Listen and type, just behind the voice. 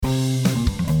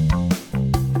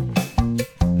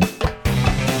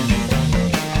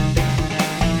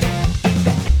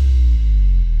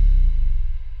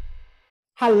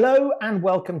Hello and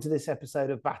welcome to this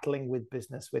episode of Battling with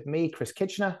Business with me, Chris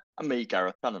Kitchener. And me,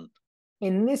 Gareth Tennant.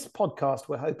 In this podcast,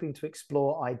 we're hoping to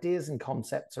explore ideas and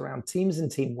concepts around teams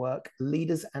and teamwork,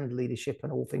 leaders and leadership,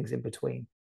 and all things in between.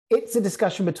 It's a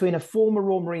discussion between a former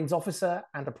Royal Marines officer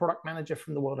and a product manager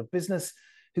from the world of business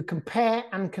who compare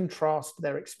and contrast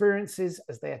their experiences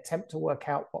as they attempt to work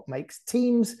out what makes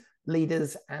teams,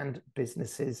 leaders, and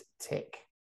businesses tick.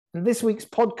 And this week's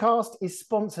podcast is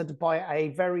sponsored by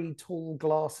a very tall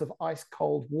glass of ice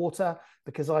cold water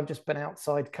because I've just been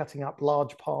outside cutting up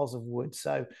large piles of wood.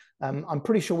 So I'm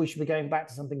pretty sure we should be going back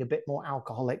to something a bit more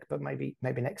alcoholic, but maybe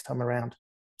next time around.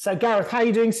 So Gareth, how are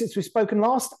you doing since we've spoken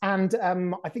last? And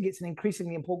I think it's an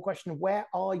increasingly important question. Where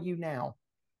are you now?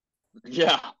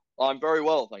 Yeah, I'm very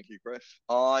well, thank you, Chris.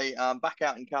 I am back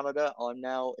out in Canada. I'm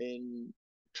now in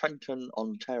Trenton,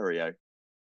 Ontario.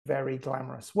 Very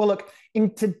glamorous. Well, look,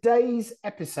 in today's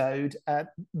episode,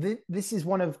 this is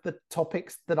one of the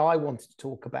topics that I wanted to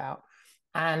talk about.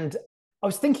 And I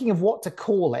was thinking of what to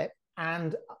call it.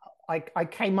 And I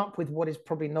came up with what is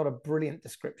probably not a brilliant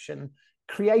description,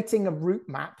 creating a route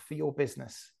map for your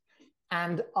business.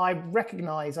 And I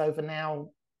recognize over now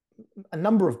a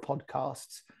number of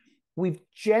podcasts, we've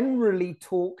generally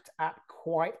talked at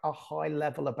quite a high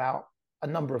level about a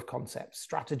number of concepts,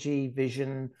 strategy,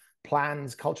 vision,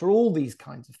 plans, culture, all these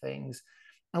kinds of things.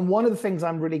 And one of the things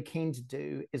I'm really keen to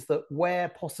do is that where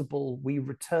possible, we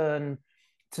return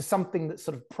to something that's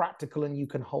sort of practical and you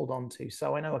can hold on to.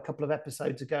 So I know a couple of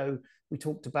episodes ago, we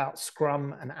talked about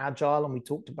Scrum and Agile, and we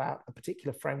talked about a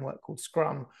particular framework called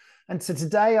Scrum. And so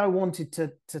today I wanted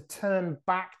to turn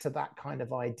back to that kind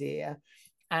of idea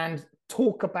and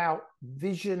talk about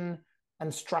vision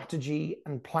and strategy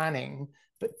and planning,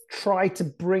 but try to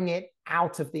bring it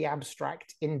out of the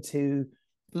abstract into,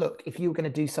 look, if you were going to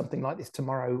do something like this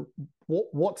tomorrow,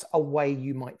 what's a way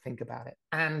you might think about it?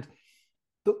 And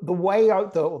the way or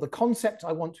the concept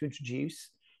I want to introduce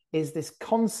is this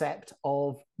concept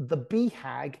of the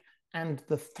BHAG and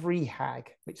the 3HAG,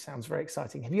 which sounds very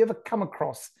exciting. Have you ever come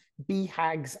across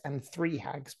BHAGs and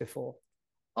 3HAGs before?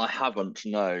 I haven't,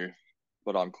 no,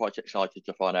 but I'm quite excited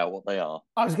to find out what they are.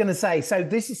 I was going to say, so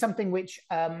this is something which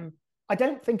I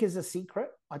don't think is a secret.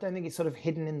 I don't think it's sort of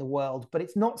hidden in the world, but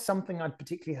it's not something I'd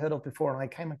particularly heard of before. And I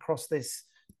came across this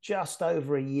just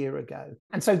over a year ago.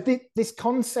 And so this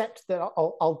concept that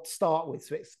I'll start with,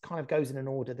 so it kind of goes in an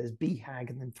order. There's BHAG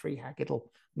and then 3HAG. It'll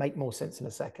make more sense in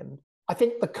a second. I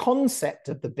think the concept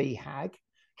of the BHAG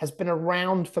has been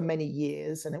around for many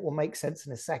years, and it will make sense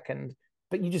in a second,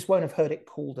 but you just won't have heard it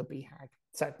called a BHAG.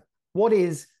 So what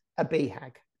is a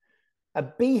BHAG? A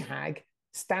BHAG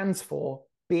stands for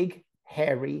Big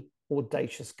Hairy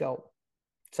Audacious Goal.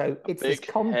 So it's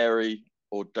Big Hairy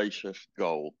Audacious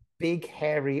Goal. Big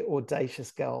Hairy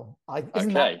Audacious Goal.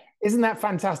 Isn't that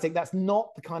fantastic? That's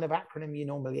not the kind of acronym you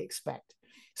normally expect.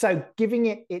 So giving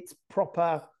it its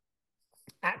proper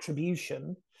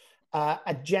attribution,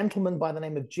 a gentleman by the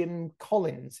name of Jim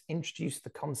Collins introduced the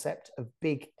concept of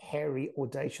Big Hairy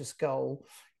Audacious Goal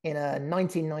in a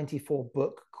 1994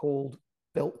 book called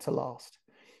Built to Last.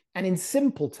 And in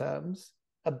simple terms,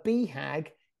 a BHAG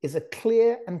is a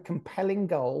clear and compelling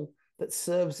goal that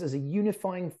serves as a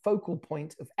unifying focal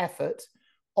point of effort,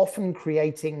 often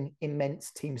creating immense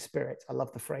team spirit. I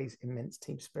love the phrase immense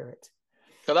team spirit.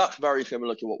 So that's very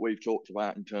similar to what we've talked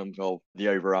about in terms of the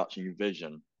overarching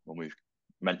vision when we've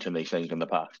mentioned these things in the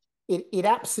past. It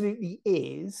absolutely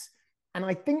is. And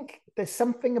I think there's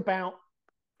something about,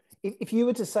 if you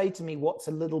were to say to me what's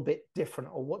a little bit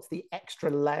different or what's the extra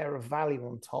layer of value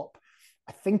on top,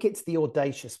 I think it's the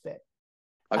audacious bit.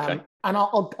 Okay. And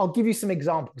I'll give you some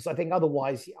examples. I think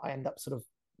otherwise I end up sort of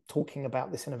talking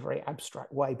about this in a very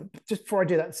abstract way. But just before I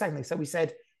do that, secondly, so we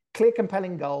said clear,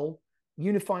 compelling goal,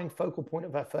 unifying focal point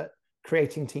of effort,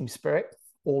 creating team spirit,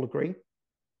 all agree.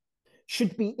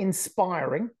 Should be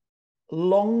inspiring,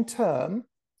 long-term.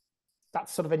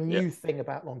 That's sort of a new thing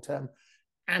about long-term.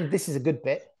 And this is a good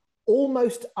bit,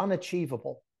 almost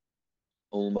unachievable.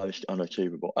 Almost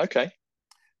unachievable. Okay.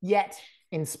 Yet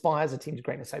inspires a team to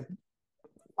greatness. So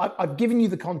I've given you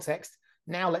the context.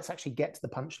 Now let's actually get to the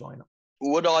punchline.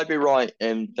 Would I be right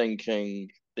in thinking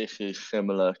this is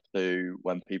similar to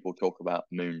when people talk about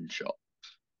moonshot?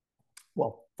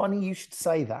 Well, funny you should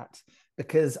say that,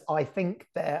 because I think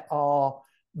the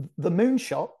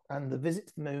moonshot and the visit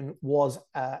to the moon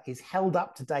is held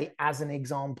up today as an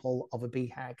example of a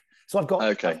BHAG. So I've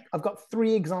got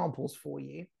three examples for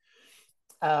you.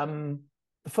 The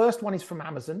first one is from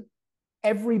Amazon.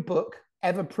 Every book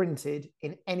ever printed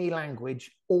in any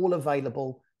language, all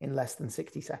available in less than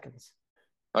 60 seconds.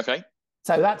 Okay.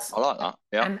 So I like that.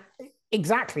 Yeah. And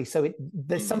Exactly. So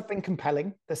there's something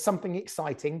compelling, there's something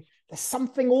exciting, there's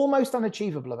something almost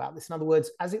unachievable about this. In other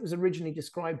words, as it was originally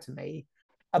described to me,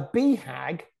 a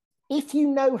BHAG, if you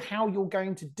know how you're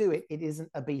going to do it, it isn't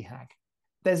a BHAG.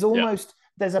 There's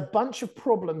a bunch of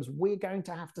problems we're going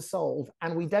to have to solve,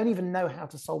 and we don't even know how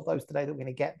to solve those today that we're going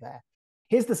to get there.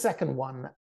 Here's the second one.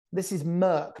 This is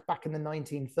Merck back in the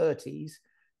 1930s,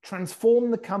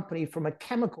 transformed the company from a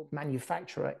chemical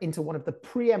manufacturer into one of the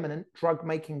preeminent drug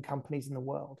making companies in the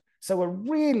world. So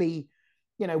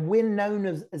we're known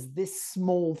as this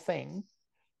small thing,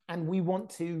 and we want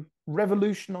to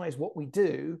revolutionize what we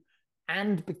do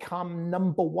and become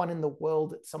number one in the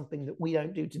world at something that we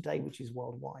don't do today, which is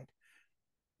worldwide.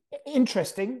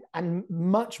 Interesting, and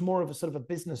much more of a sort of a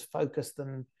business focus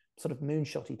than sort of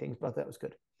moonshotty things, but I thought that was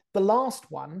good. The last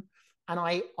one, and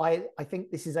I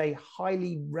think this is a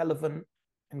highly relevant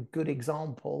and good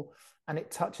example, and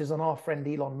it touches on our friend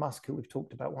Elon Musk, who we've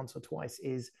talked about once or twice,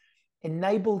 is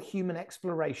enable human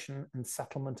exploration and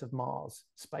settlement of Mars,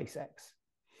 SpaceX.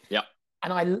 Yeah.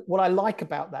 And what I like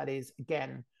about that is,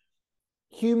 again,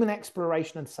 human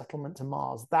exploration and settlement to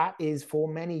Mars. That is, for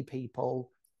many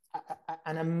people,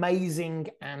 an amazing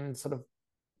and sort of,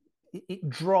 it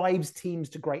drives teams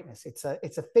to greatness. It's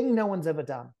a thing no one's ever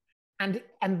done. And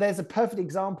there's a perfect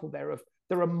example there of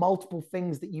there are multiple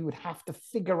things that you would have to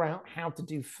figure out how to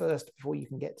do first before you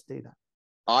can get to do that.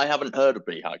 I haven't heard of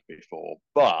BHAG before,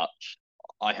 but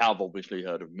I have obviously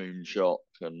heard of moonshots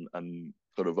and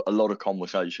sort of a lot of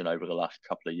conversation over the last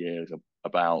couple of years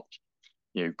about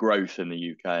growth in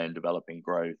the UK and developing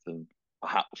growth, and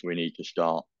perhaps we need to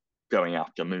start going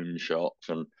after moonshots,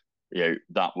 and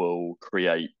that will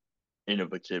create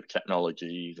innovative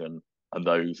technologies, and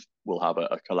those will have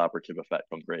a collaborative effect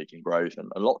on creating growth,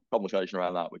 and a lot of conversation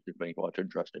around that, which has been quite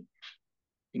interesting.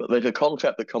 But there's a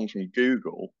concept that comes from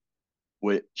Google,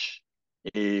 which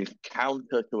is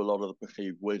counter to a lot of the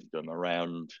perceived wisdom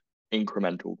around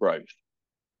incremental growth.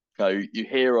 So you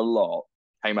hear a lot,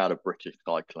 came out of British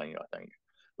cycling, I think,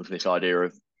 was this idea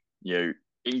of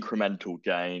incremental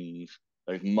gains,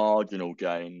 those marginal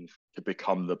gains to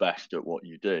become the best at what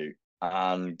you do.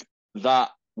 And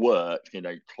that works in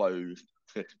a closed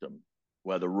system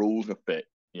where the rules are fixed.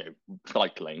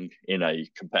 Cycling in a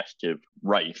competitive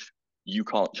race, you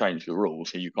can't change the rules,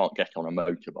 so you can't get on a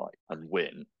motorbike and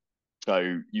win.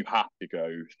 So you have to go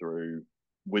through,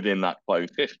 within that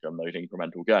closed system, those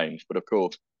incremental gains. But of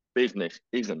course, business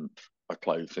isn't a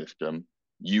closed system.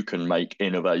 You can make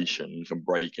innovations and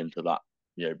break into that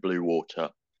blue water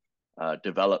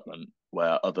development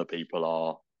where other people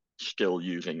are still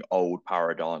using old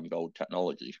paradigms, old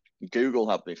technologies. Google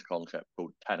have this concept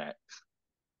called 10x,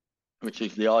 which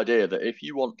is the idea that if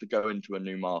you want to go into a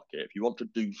new market, if you want to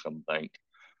do something,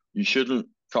 you shouldn't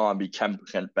try and be 10%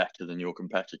 better than your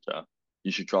competitor.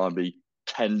 You should try and be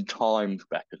 10 times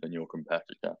better than your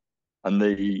competitor. And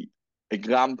the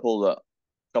example that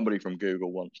somebody from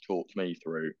Google once talked me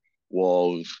through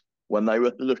was when they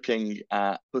were looking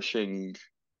at pushing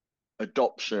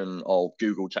adoption of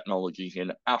Google technologies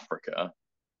in Africa,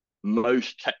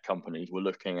 most tech companies were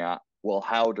looking at, well,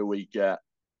 how do we get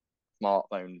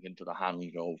smartphones into the hands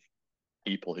of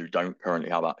people who don't currently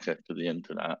have access to the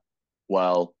internet?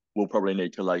 Well, we'll probably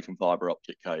need to lay some fiber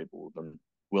optic cables, and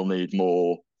we'll need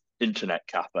more internet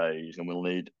cafes,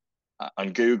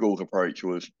 and Google's approach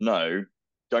was, no,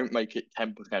 don't make it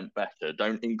 10% better.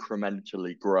 Don't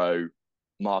incrementally grow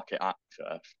market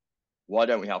access. Why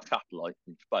don't we have satellites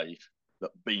in space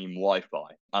that beam Wi-Fi?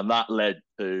 And that led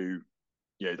to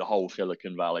the whole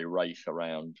Silicon Valley race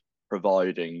around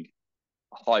providing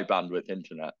high bandwidth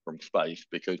internet from space,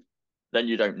 because then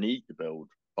you don't need to build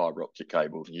fiber optic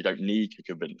cables, and you don't need to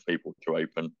convince people to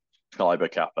open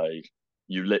cyber cafes.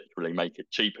 You literally make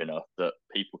it cheap enough that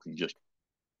people can just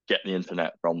get the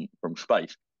internet from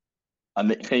space. And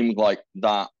it seems like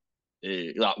that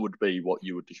would be what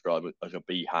you would describe as a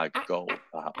BHAG goal,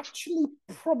 perhaps. Actually,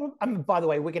 probably. I mean, by the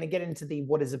way, we're going to get into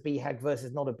what is a BHAG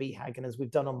versus not a BHAG, and as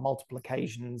we've done on multiple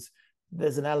occasions,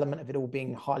 there's an element of it all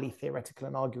being highly theoretical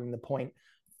and arguing the point.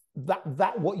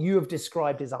 That what you have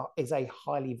described is a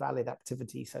highly valid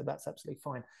activity, so that's absolutely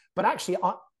fine. But actually,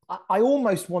 I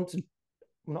almost want to,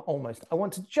 not almost, I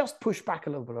want to just push back a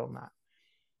little bit on that.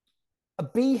 A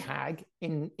BHAG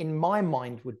in my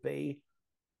mind would be,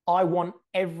 I want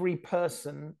every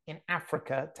person in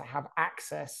Africa to have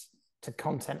access to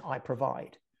content I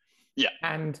provide. Yeah.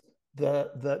 And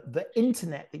the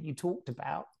internet that you talked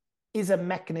about is a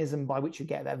mechanism by which you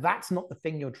get there. That's not the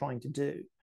thing you're trying to do.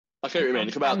 I see what you mean.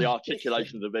 It's about the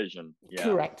articulation of the vision. Yeah.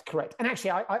 Correct. And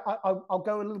actually, I'll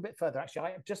go a little bit further.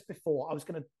 Actually, just before I was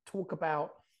going to talk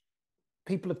about,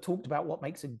 people have talked about what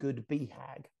makes a good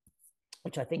BHAG.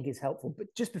 which I think is helpful.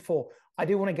 But just before, I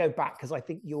do want to go back because I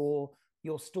think your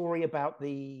story about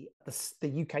the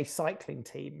UK cycling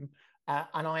team,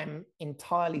 and I am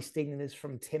entirely stealing this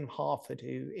from Tim Harford,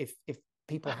 who, if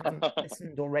people haven't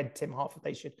listened or read Tim Harford,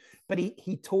 they should. But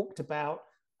he talked about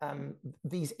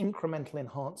these incremental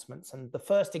enhancements, and the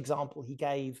first example he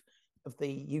gave of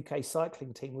the UK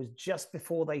cycling team was just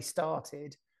before they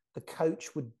started, the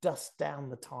coach would dust down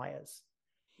the tires.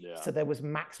 Yeah. So there was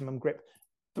maximum grip.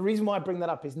 The reason why I bring that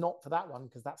up is not for that one,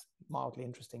 because that's mildly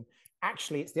interesting.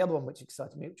 Actually, it's the other one which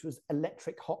excited me, which was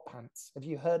electric hot pants. Have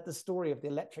you heard the story of the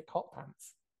electric hot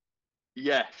pants?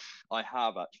 Yes, I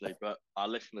have actually, but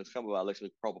some of our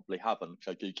listeners probably haven't,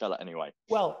 so do tell it anyway.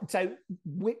 Well, so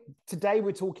today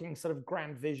we're talking sort of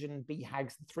grand vision,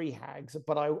 BHAGs, and 3HAGs,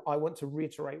 but I want to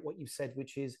reiterate what you said,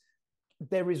 which is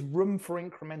there is room for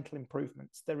incremental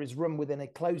improvements. There is room within a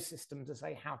closed system to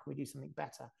say, how can we do something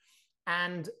better?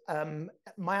 And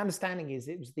my understanding is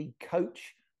it was the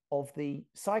coach of the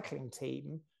cycling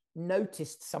team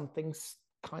noticed something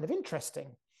kind of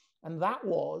interesting. And that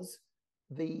was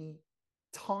the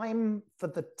time for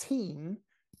the team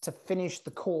to finish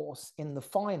the course in the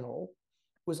final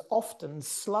was often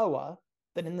slower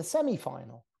than in the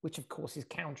semi-final, which of course is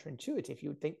counterintuitive. You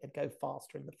would think they'd go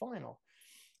faster in the final.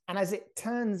 And as it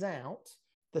turns out,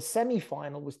 the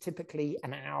semi-final was typically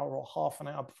an hour or half an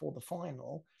hour before the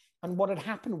final. And what had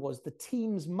happened was the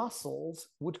team's muscles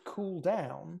would cool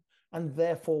down and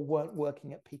therefore weren't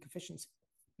working at peak efficiency.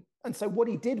 And so what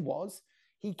he did was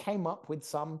he came up with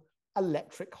some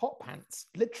electric hot pants,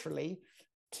 literally,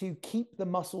 to keep the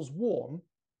muscles warm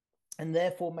and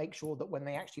therefore make sure that when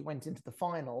they actually went into the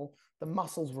final, the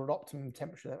muscles were at optimum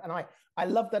temperature. And I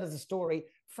love that as a story,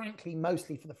 frankly,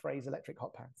 mostly for the phrase electric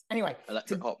hot pants. Anyway.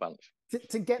 Electric hot pants.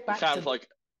 To get back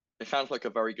It sounds like a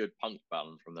very good punk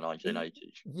band from the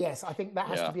 1980s. Yes, I think that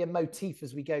has to be a motif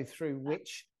as we go through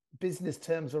which business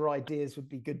terms or ideas would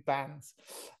be good bands.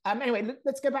 Anyway,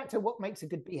 let's go back to what makes a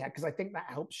good BHAG, because I think that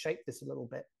helps shape this a little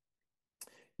bit.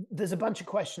 There's a bunch of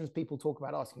questions people talk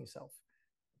about asking yourself.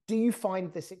 Do you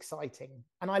find this exciting?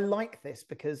 And I like this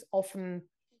because often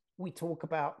we talk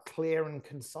about clear and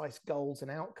concise goals and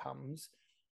outcomes.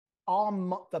 Are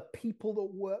the people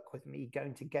that work with me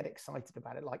going to get excited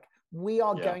about it? Like, we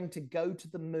are going to go to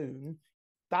the moon.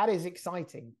 That is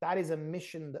exciting. That is a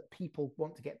mission that people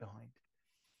want to get behind.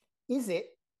 Is it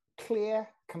clear,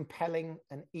 compelling,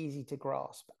 and easy to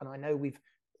grasp? And I know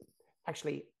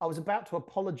I was about to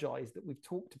apologize that we've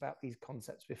talked about these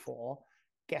concepts before.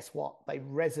 Guess what? They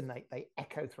resonate, they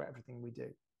echo through everything we do.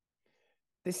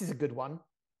 This is a good one.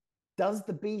 Does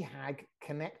the BHAG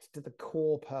connect to the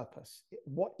core purpose?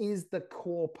 What is the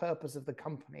core purpose of the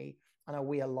company? And are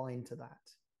we aligned to that?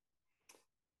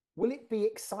 Will it be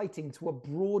exciting to a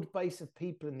broad base of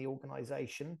people in the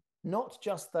organization, not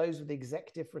just those with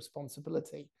executive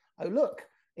responsibility? Oh, look,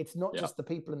 it's not just the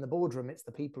people in the boardroom, it's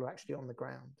the people who are actually on the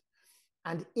ground.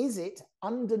 And is it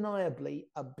undeniably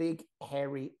a big,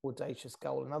 hairy, audacious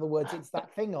goal? In other words, it's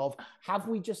that thing of, have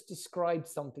we just described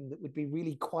something that would be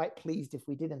really quite pleased if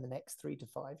we did in the next 3 to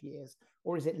 5 years?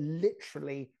 Or is it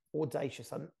literally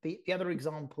audacious? And the other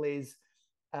example is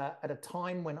at a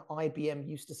time when IBM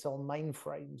used to sell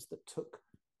mainframes that took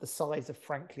the size of,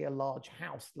 frankly, a large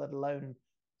house, let alone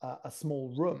a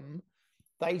small room,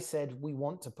 they said, we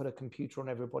want to put a computer on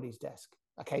everybody's desk.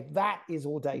 Okay, that is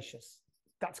audacious.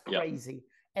 That's crazy.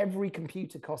 Yep. Every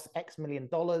computer costs X million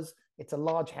dollars. It's a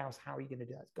large house. How are you going to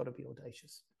do that? It's got to be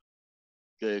audacious.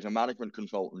 There's a management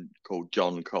consultant called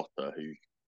John Cotter who's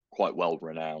quite well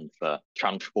renowned for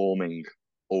transforming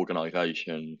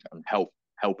organizations and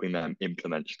helping them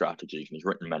implement strategies. And he's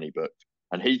written many books.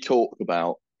 And he talked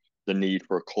about the need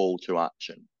for a call to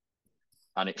action.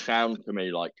 And it sounds to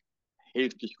me like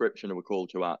his description of a call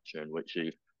to action, which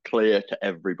is clear to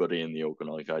everybody in the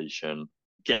organization,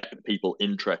 get people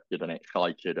interested and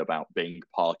excited about being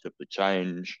part of the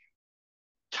change,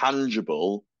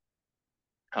 tangible,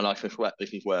 and I suspect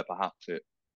this is where perhaps it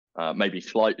may be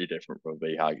slightly different from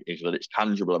BHAG, is that it's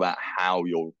tangible about how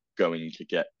you're going to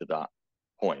get to that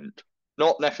point.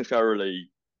 Not necessarily,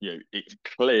 it's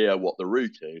clear what the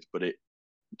route is, but it's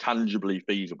tangibly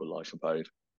feasible, I suppose.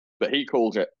 But he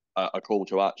calls it a call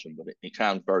to action, but it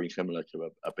sounds very similar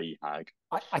to a BHAG.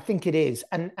 I think it is.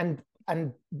 And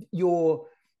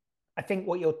I think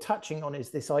what you're touching on is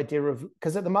this idea of,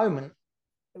 because at the moment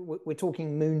we're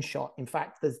talking moonshot. In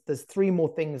fact, there's 3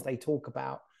 more things they talk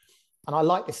about. And I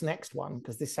like this next one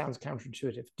because this sounds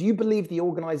counterintuitive. Do you believe the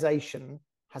organization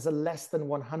has a less than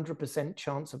 100%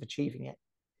 chance of achieving it?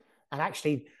 And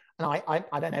actually, I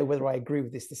don't know whether I agree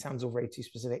with this. This sounds all very too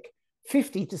specific.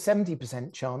 50 to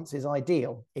 70% chance is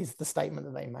ideal, is the statement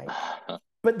that they make.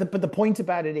 But the point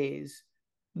about it is,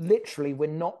 literally, we're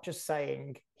not just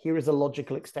saying, here is a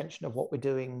logical extension of what we're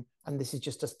doing, and this is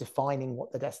just us defining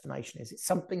what the destination is. It's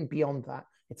something beyond that.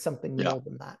 It's something more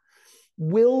than that.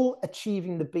 Will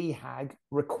achieving the BHAG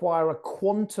require a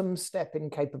quantum step in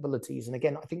capabilities? And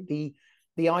again, I think the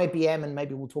IBM, and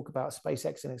maybe we'll talk about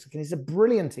SpaceX in a second, is a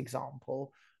brilliant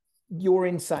example. You're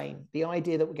insane. The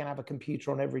idea that we're going to have a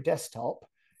computer on every desktop,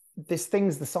 this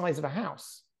thing's the size of a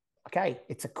house. Okay,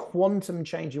 it's a quantum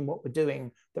change in what we're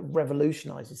doing that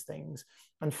revolutionizes things.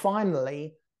 And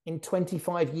finally, in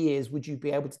 25 years, would you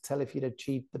be able to tell if you'd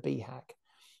achieved the BHAG?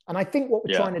 And I think what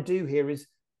we're trying to do here is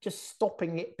just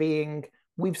stopping it being,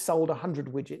 we've sold 100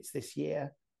 widgets this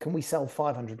year. Can we sell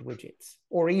 500 widgets?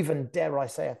 Or even, dare I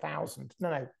say, 1,000?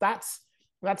 No, that's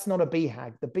not a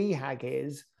BHAG. The BHAG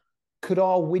is, could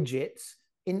our widgets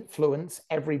influence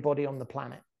everybody on the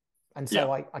planet? And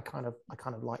so I kind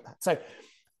of like that.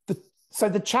 So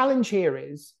the challenge here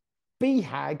is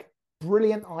BHAG,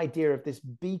 brilliant idea of this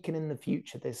beacon in the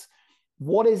future. This,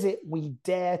 what is it we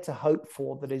dare to hope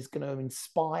for that is going to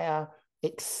inspire,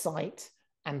 excite,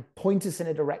 and point us in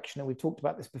a direction? And we've talked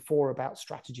about this before about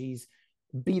strategies.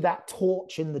 Be that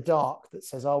torch in the dark that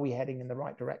says, are we heading in the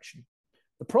right direction?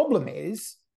 The problem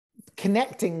is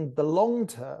connecting the long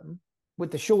term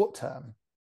with the short term.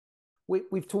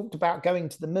 We've talked about going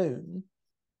to the moon.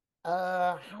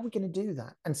 How are we going to do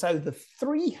that? And so the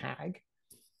 3HAG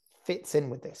fits in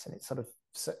with this, and it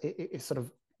sort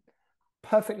of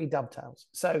perfectly dovetails.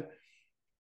 So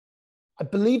I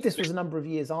believe this was a number of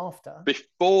years after.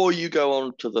 Before you go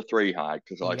on to the 3HAG,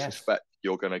 because I suspect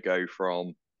you're going to go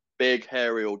from big,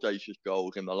 hairy, audacious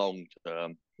goals in the long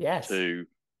term to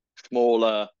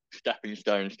smaller stepping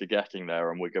stones to getting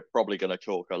there. And we're probably going to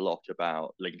talk a lot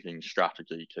about linking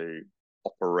strategy to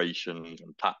operations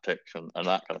and tactics and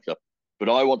that kind of stuff. But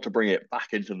I want to bring it back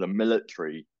into the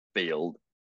military field,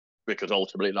 because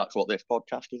ultimately that's what this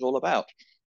podcast is all about.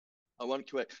 I want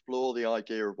to explore the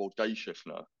idea of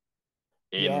audaciousness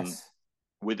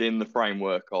within the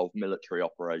framework of military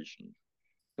operations.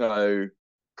 So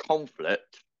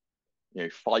conflict,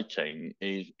 fighting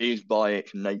is by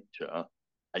its nature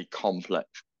a complex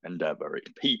endeavor.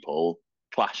 It's people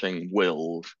clashing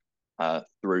wills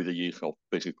through the use of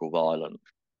physical violence,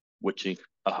 which is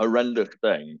a horrendous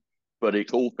thing, but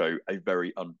it's also a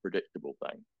very unpredictable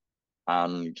thing.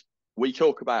 And we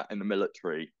talk about in the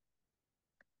military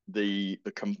the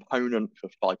components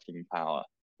of fighting power,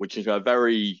 which is a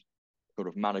very sort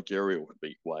of managerial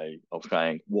speak way of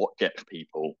saying what gets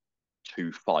people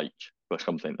to fight for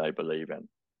something they believe in.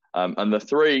 And the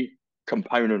three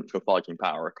components of fighting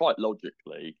power are quite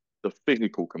logically the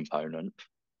physical component.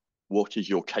 What is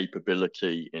your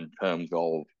capability in terms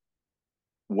of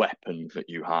weapons that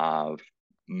you have,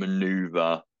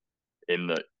 maneuver, in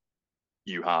that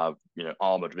you have,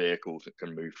 armored vehicles that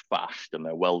can move fast and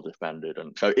they're well defended,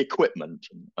 and so equipment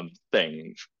and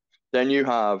things. Then you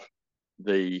have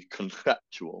the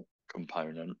conceptual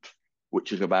component,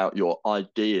 which is about your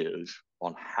ideas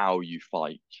on how you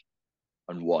fight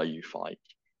and why you fight.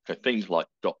 So things like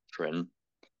doctrine,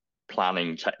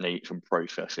 planning techniques and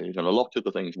processes, and a lot of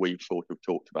the things we've sort of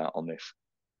talked about on this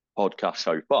podcast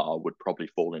so far would probably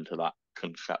fall into that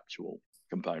conceptual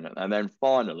component. And then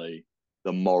finally,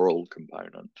 the moral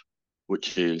component,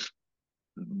 which is,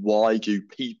 why do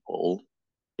people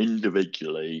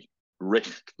individually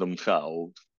risk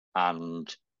themselves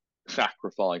and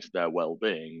sacrifice their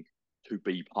well-being to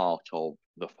be part of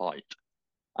the fight?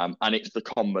 And it's the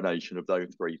combination of those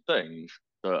three things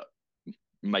that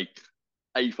make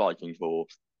a fighting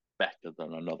force better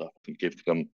than another and gives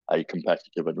them a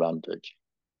competitive advantage.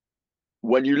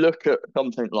 When you look at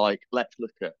something like, let's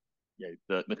look at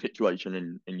the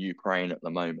situation in Ukraine at the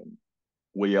moment,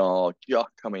 we are just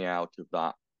coming out of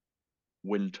that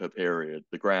winter period.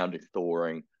 The ground is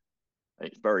thawing.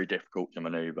 It's very difficult to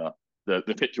maneuver. The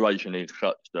situation is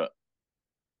such that,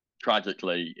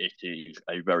 tragically, it is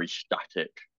a very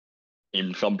static,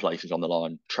 in some places on the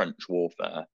line, trench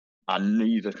warfare, and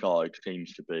neither side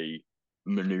seems to be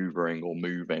maneuvering or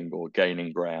moving or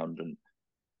gaining ground.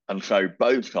 And so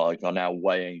both sides are now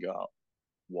weighing up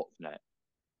what's next.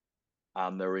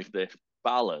 And there is this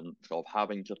balance of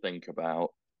having to think about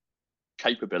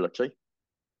capability.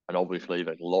 And obviously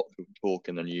there's lots of talk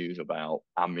in the news about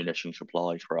ammunition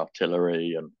supplies for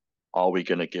artillery, and are we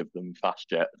going to give them fast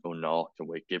jets or not? And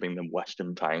we're giving them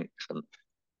Western tanks, and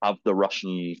have the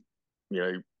Russians,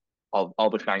 are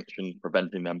the sanctions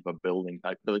preventing them from building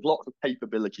tanks? So there's lots of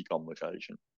capability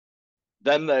conversation.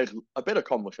 Then there's a bit of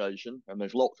conversation, and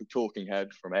there's lots of talking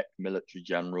heads from ex-military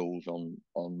generals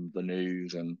on the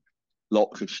news, and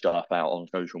lots of stuff out on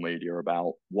social media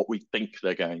about what we think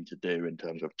they're going to do in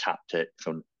terms of tactics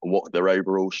and what their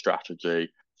overall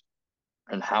strategy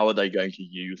and how are they going to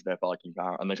use their Viking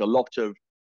power. And there's a lot of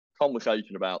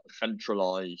conversation about the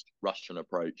centralized Russian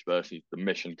approach versus the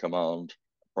mission command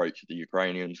approach of the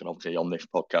Ukrainians. And obviously on this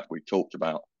podcast, we talked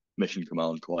about mission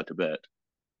command quite a bit.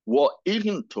 What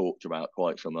isn't talked about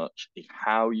quite so much is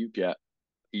how you get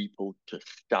people to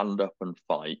stand up and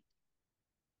fight,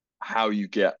 how you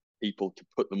get people to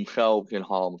put themselves in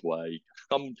harm's way,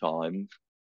 sometimes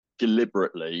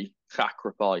deliberately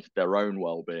sacrifice their own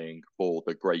well-being for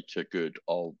the greater good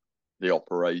of the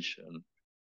operation.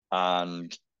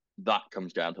 And that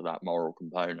comes down to that moral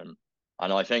component.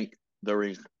 And I think there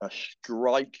is a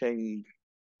striking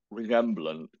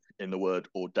resemblance in the word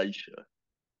audacious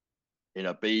in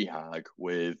a BHAG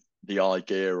with the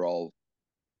idea of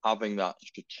having that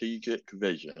strategic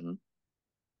vision,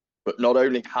 but not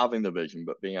only having the vision,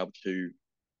 but being able to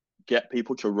get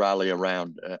people to rally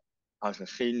around it as a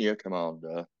senior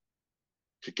commander,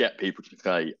 to get people to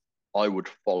say, I would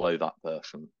follow that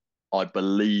person. I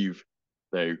believe,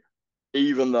 though,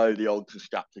 even though the odds are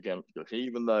stacked against us,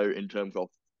 even though in terms of,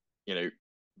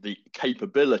 the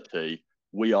capability,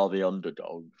 we are the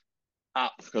underdogs.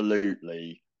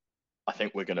 Absolutely. I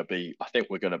think we're going to be okay. I think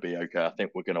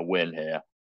we're going to win here.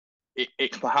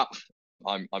 It's perhaps,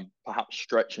 I'm perhaps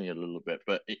stretching it a little bit,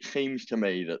 but it seems to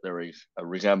me that there is a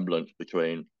resemblance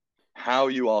between how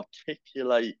you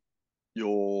articulate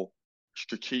your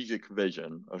strategic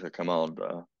vision as a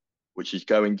commander, which is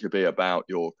going to be about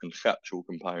your conceptual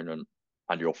component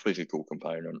and your physical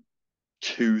component,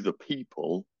 to the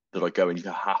people that are going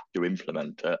to have to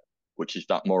implement it, which is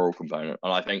that moral component.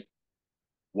 And I think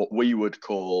what we would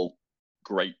call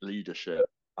great leadership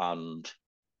and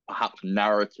perhaps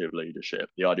narrative leadership,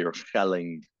 the idea of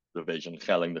selling the vision,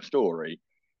 selling the story,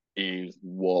 is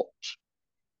what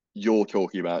you're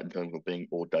talking about in terms of being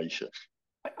audacious.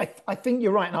 I think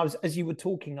you're right. And as you were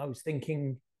talking, I was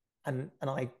thinking, and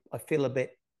I feel a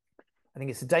bit, I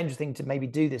think it's a dangerous thing to maybe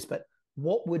do this, but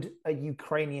what would a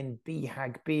Ukrainian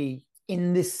BHAG be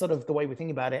in this sort of the way we're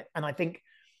thinking about it? And I think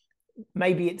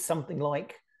maybe it's something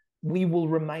like, we will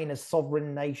remain a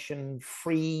sovereign nation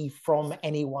free from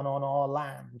anyone on our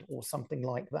land, or something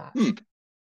like that.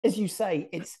 As you say,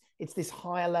 it's this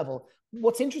higher level.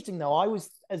 What's interesting though, I was,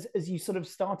 as you sort of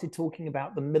started talking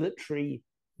about the military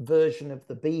version of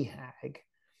the BHAG,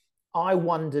 I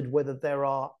wondered whether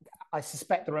I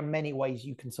suspect there are many ways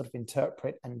you can sort of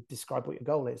interpret and describe what your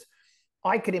goal is.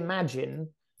 I could imagine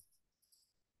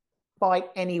fight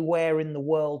anywhere in the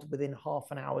world within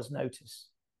half an hour's notice.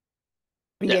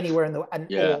 Be anywhere in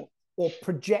the or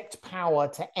project power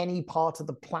to any part of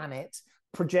the planet,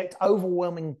 project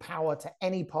overwhelming power to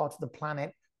any part of the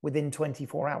planet within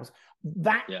 24 hours.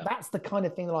 That's the kind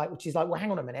of thing which is like, well,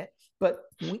 hang on a minute, but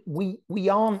we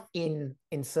aren't in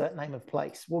insert name of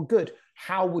place. Well, good.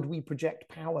 How would we project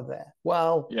power there?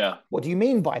 Well, what do you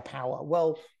mean by power?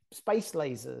 Well, space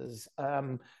lasers,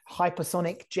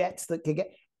 hypersonic jets that could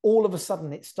get. All of a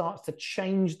sudden, it starts to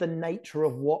change the nature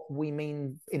of what we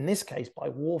mean, in this case, by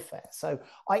warfare. So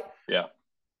I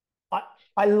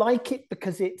like it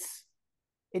because it's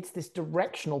this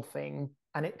directional thing,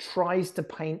 and it tries to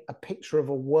paint a picture of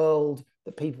a world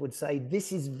that people would say,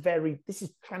 this is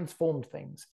transformed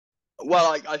things.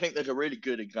 Well, I think there's a really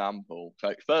good example.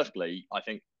 So firstly, I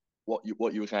think what you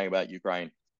were saying about Ukraine,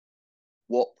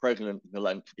 what President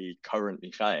Zelensky is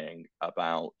currently saying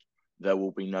about there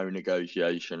will be no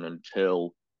negotiation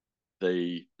until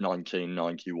the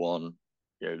 1991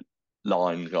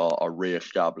 lines are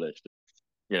re-established.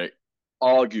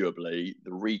 Arguably,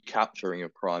 the recapturing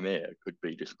of Crimea could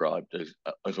be described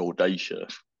as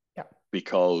audacious,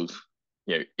 because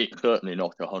it's certainly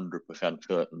not 100%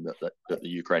 certain that the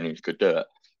Ukrainians could do it.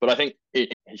 But I think in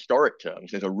historic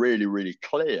terms, there's a really, really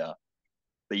clear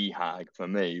BHAG for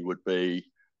me would be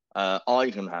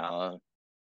Eisenhower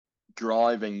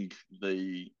driving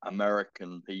the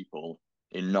American people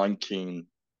in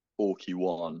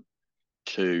 1941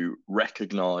 to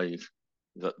recognize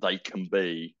that they can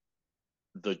be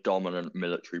the dominant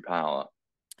military power.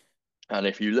 And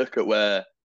if you look at where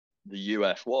the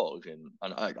US was in,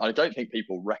 and I don't think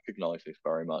people recognize this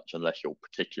very much unless you're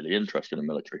particularly interested in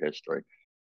military history,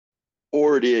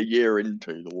 already a year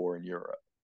into the war in Europe,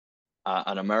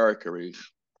 and America is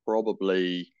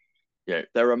probably,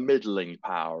 they're a middling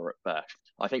power at best.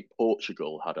 I think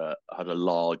Portugal had a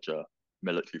larger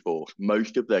military force.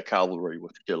 Most of their cavalry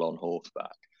was still on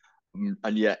horseback.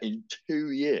 And yet in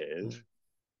 2 years,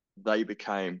 they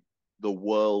became the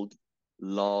world's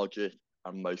largest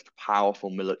and most powerful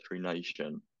military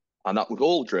nation. And that was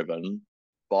all driven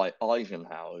by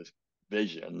Eisenhower's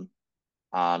vision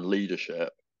and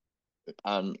leadership,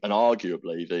 and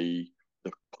arguably the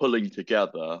pulling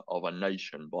together of a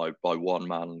nation by one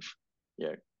man's, you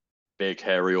know, big,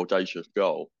 hairy, audacious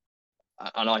goal.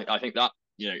 And I think that,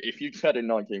 you know, if you said in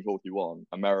 1941,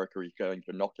 America is going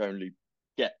to not only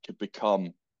get to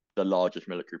become the largest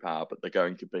military power, but they're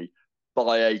going to be,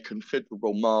 by a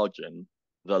considerable margin,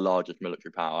 the largest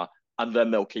military power, and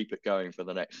then they'll keep it going for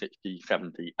the next 60,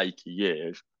 70, 80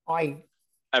 years,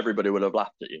 everybody would have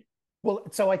laughed at you. Well,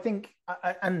 so I think,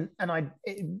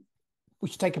 we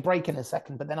should take a break in a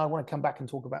second, but then I want to come back and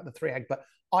talk about the 3HAG. But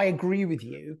I agree with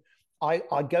you.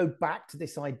 I go back to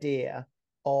this idea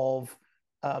of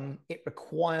it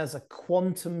requires a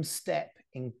quantum step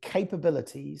in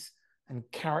capabilities and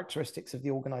characteristics of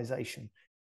the organization.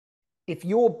 If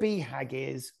your BHAG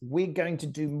is, we're going to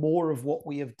do more of what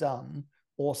we have done,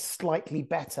 or slightly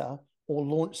better, or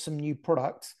launch some new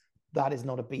products, that is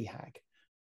not a BHAG.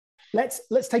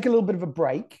 Let's take a little bit of a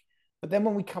break, but then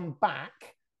when we come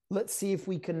back, let's see if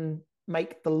we can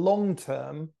make the long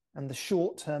term and the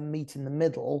short term meet in the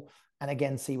middle, and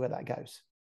again, see where that goes.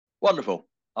 Wonderful.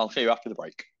 I'll see you after the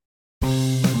break.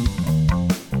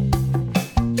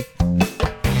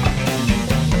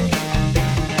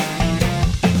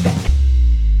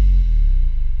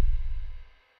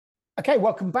 Okay,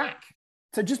 welcome back.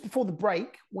 So just before the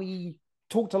break, we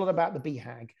talked a lot about the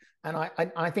BHAG, and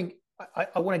I think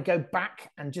I want to go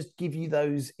back and just give you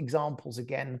those examples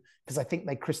again, because I think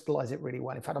they crystallize it really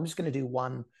well. In fact, I'm just going to do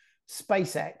one.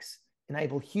 SpaceX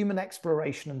enable human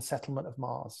exploration and settlement of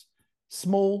Mars.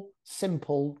 Small,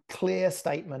 simple, clear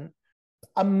statement,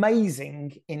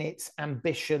 amazing in its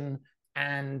ambition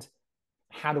and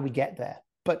how do we get there?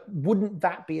 But wouldn't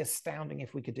that be astounding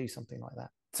if we could do something like that?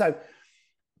 So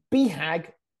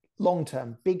BHAG,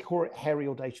 long-term, big, hairy,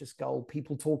 audacious goal.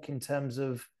 People talk in terms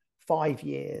of 5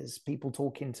 years. People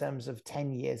talk in terms of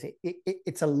 10 years.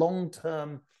 It's a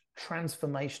long-term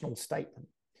transformational statement.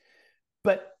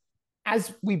 But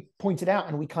as we pointed out,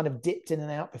 and we kind of dipped in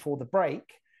and out before the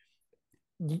break,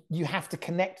 you have to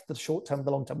connect the short term with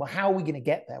the long term. Well, how are we going to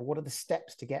get there? What are the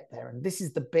steps to get there? And this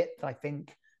is the bit that I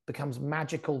think becomes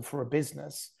magical for a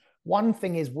business. One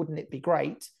thing is, wouldn't it be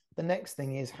great? The next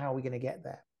thing is, how are we going to get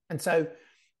there? And so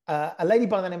a lady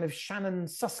by the name of Shannon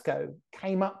Susko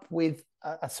came up with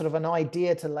a sort of an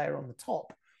idea to layer on the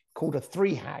top called a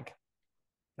 3HAG.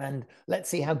 And let's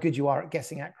see how good you are at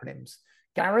guessing acronyms.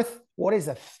 Gareth, what is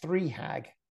a 3HAG?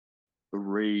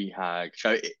 3HAG.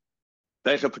 So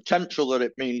there's a potential that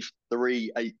it means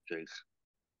 3 H's,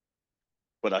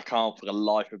 but I can't for the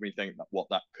life of me think what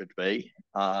that could be.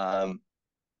 But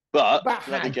what about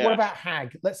HAG? What about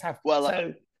HAG? Let's have. Well,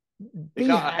 so is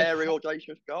that a hairy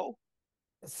audacious goal?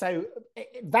 So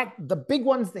that the big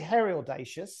one's the hairy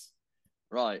audacious.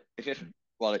 Right.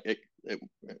 Well, it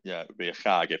would be a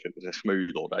HAG if it was a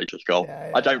smooth audacious goal.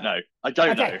 Yeah. I don't know.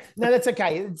 know. No, that's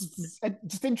okay. It's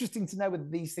just interesting to know whether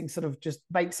these things sort of just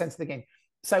make sense of the game.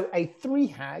 So a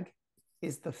 3HAG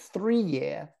is the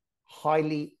 3-year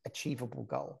highly achievable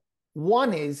goal.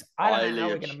 One is, I don't know how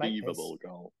we're going to make this.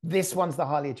 Goal. This one's the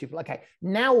highly achievable. Okay,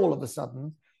 now all of a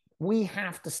sudden, we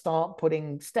have to start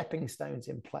putting stepping stones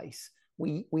in place.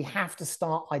 We have to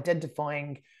start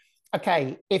identifying,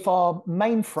 okay, if our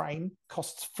mainframe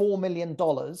costs $4 million,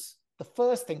 the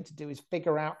first thing to do is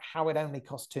figure out how it only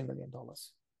costs $2 million.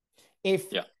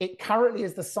 If it currently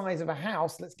is the size of a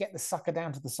house, let's get the sucker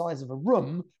down to the size of a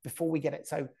room before we get it.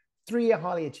 So 3-year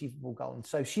highly achievable goal. And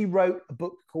so she wrote a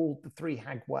book called The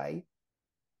 3HAG Way,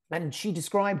 and she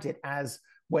described it as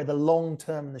where the long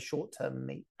term and the short term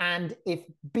meet. And if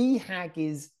BHAG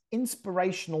is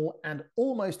inspirational and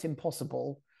almost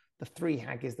impossible, the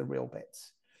 3HAG is the real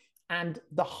bits. And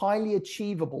the highly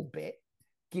achievable bit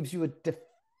gives you a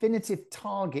definitive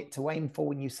target to aim for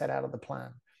when you set out of the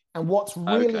plan. And what's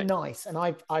really nice, and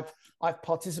I've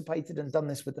participated and done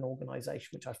this with an organization,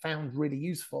 which I found really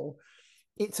useful.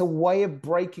 It's a way of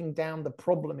breaking down the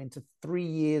problem into 3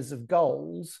 years of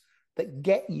goals that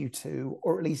get you to,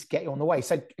 or at least get you on the way.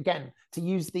 So again, to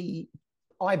use the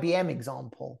IBM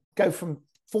example, go from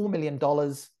 $4 million to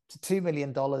 $2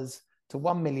 million to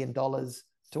 $1 million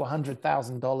to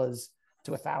 $100,000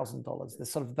 to $1,000.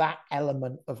 There's sort of that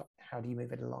element of how do you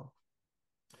move it along.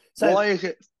 So why is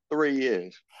it 3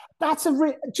 years? That's I'm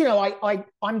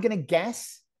going to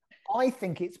guess. I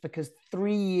think it's because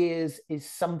 3 years is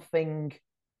something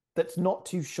that's not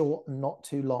too short and not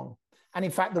too long. And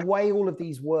in fact, the way all of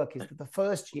these work is that the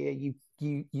first year you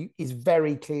is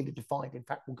very clearly defined. In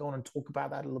fact, we'll go on and talk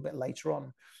about that a little bit later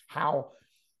on, how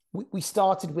we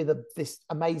started with this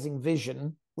amazing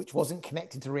vision, which wasn't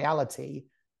connected to reality.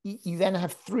 You then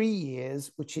have 3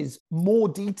 years, which is more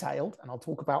detailed, and I'll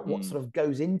talk about what sort of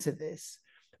goes into this.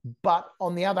 But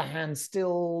on the other hand,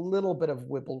 still a little bit of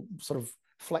wibble, sort of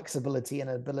flexibility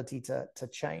and ability to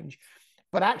change.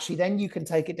 But actually, then you can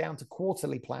take it down to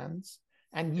quarterly plans,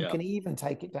 and you can even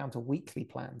take it down to weekly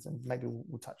plans. And maybe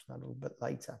we'll touch on that a little bit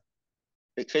later.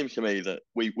 It seems to me that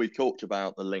we've talked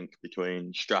about the link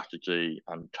between strategy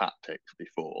and tactics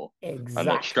before. Exactly. And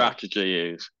that strategy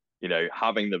is,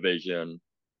 having the vision.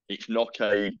 It's not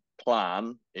a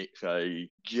plan, it's a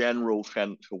general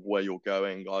sense of where you're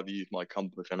going. I've used my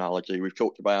compass analogy. We've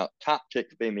talked about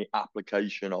tactics being the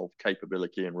application of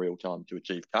capability in real time to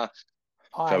achieve tasks.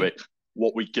 So it's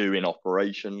what we do in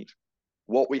operations.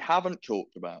 What we haven't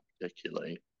talked about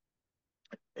particularly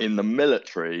in the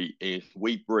military is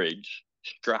we bridge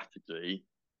strategy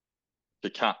to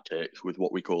tactics with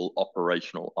what we call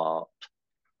operational art.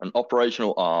 And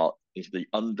operational art is the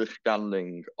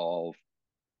understanding of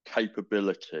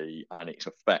capability and its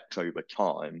effects over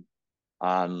time.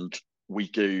 And we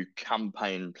do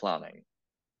campaign planning.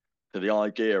 So the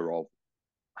idea of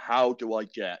how do I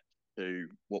get to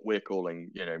what we're calling,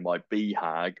 my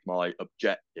BHAG, my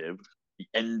objective, the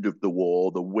end of the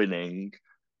war, the winning.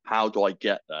 How do I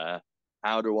get there?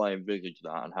 How do I envisage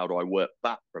that? And how do I work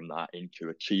back from that into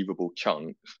achievable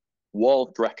chunks,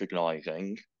 whilst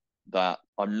recognizing that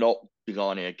I'm not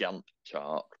designing a Gantt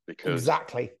chart, because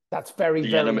exactly, that's very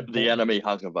the enemy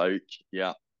has a vote.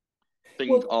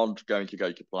 Things aren't going to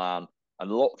go to plan,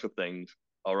 and lots of things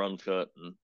are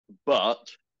uncertain,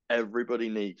 but everybody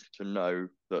needs to know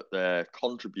that they're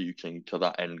contributing to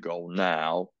that end goal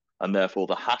now, and therefore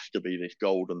there has to be this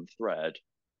golden thread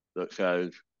that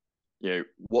says,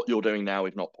 what you're doing now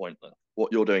is not pointless.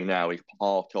 What you're doing now is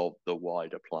part of the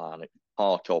wider plan. It's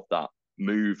part of that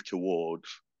move towards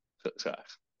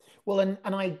success. Well, and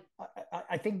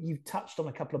I think you've touched on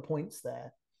a couple of points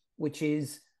there, which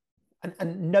is,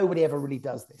 and nobody ever really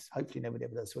does this. Hopefully nobody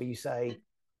ever does, where you say,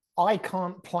 I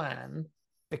can't plan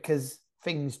because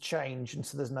things change, and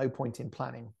so there's no point in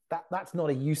planning. That's not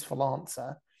a useful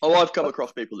answer. Oh, I've come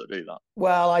across people that do that.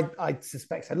 Well, I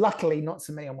suspect so. Luckily, not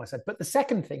so many on my side. But the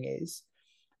second thing is,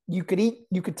 you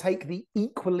could take the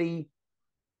equally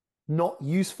not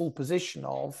useful position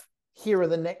of, here are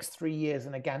the next 3 years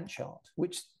in a Gantt chart,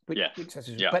 which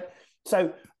but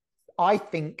so I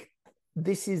think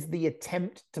this is the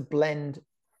attempt to blend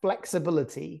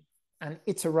flexibility and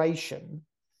iteration,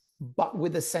 but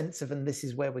with a sense of, and this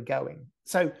is where we're going.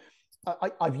 So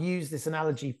I've used this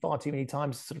analogy far too many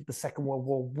times, sort of the Second World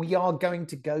War. We are going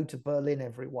to go to Berlin,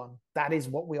 everyone. That is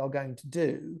what we are going to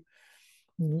do.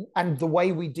 And the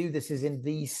way we do this is in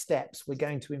these steps. We're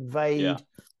going to invade,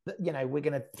 we're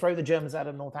going to throw the Germans out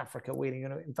of North Africa. We're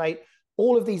going to invade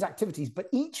all of these activities, but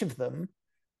each of them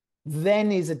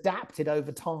then is adapted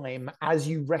over time as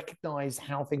you recognize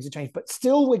how things have changed. But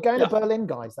still, we're going to Berlin,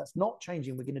 guys. That's not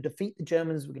changing. We're going to defeat the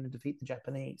Germans. We're going to defeat the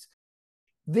Japanese.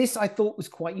 This I thought was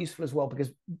quite useful as well,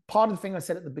 because part of the thing I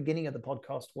said at the beginning of the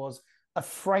podcast was a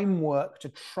framework to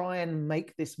try and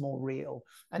make this more real.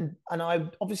 And I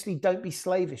obviously don't be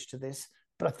slavish to this,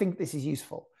 but I think this is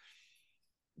useful.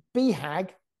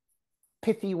 BHAG,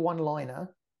 pithy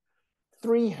one-liner.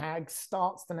 3HAG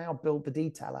starts to now build the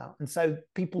detail out. And so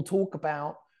people talk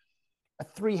about a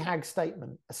 3HAG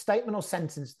statement, a statement or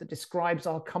sentence that describes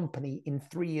our company in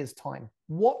 3 years' time.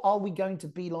 What are we going to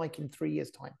be like in 3 years'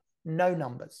 time? No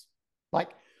numbers. Like,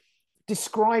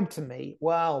 describe to me,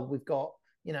 well, we've got,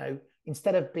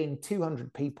 instead of being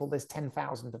 200 people, there's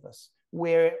 10,000 of us.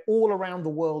 We're all around the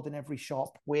world in every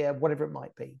shop, where whatever it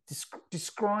might be.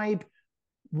 Describe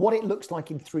what it looks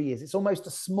like in 3 years. It's almost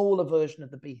a smaller version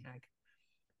of the BHAG.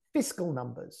 Fiscal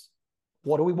numbers.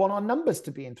 What do we want our numbers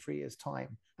to be in 3 years'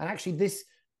 time? And actually, this,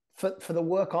 for the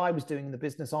work I was doing in the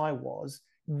business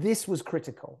this was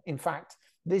critical. In fact,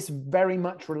 this very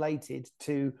much related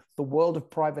to the world of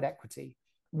private equity.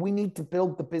 We need to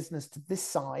build the business to this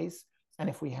size. And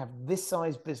if we have this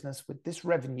size business with this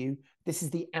revenue, this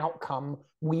is the outcome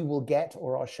we will get,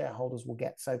 or our shareholders will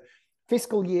get. So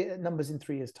fiscal year numbers in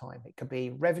 3 years' time. It could be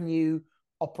revenue,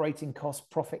 operating costs,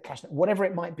 profit, cash, whatever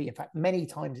it might be. In fact, many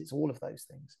times it's all of those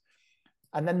things.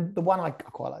 And then the one I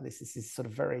quite like this is sort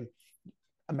of very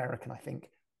American, I think,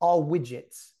 are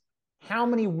widgets. How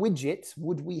many widgets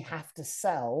would we have to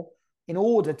sell in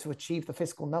order to achieve the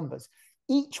fiscal numbers?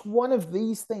 Each one of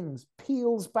these things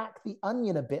peels back the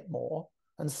onion a bit more.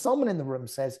 And someone in the room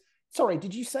says, sorry,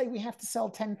 did you say we have to sell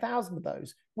 10,000 of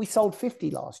those? We sold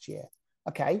 50 last year.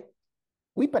 Okay,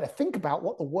 we better think about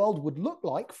what the world would look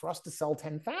like for us to sell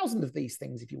 10,000 of these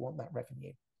things if you want that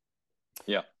revenue.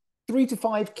 Yeah. 3 to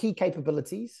 5 key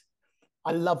capabilities.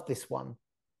 I love this one.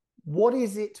 What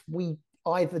is it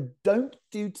either don't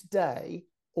do today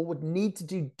or would need to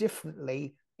do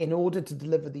differently in order to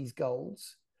deliver these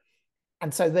goals.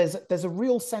 And so there's a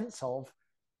real sense of,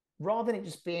 rather than it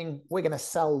just being, we're going to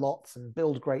sell lots and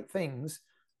build great things,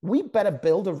 we better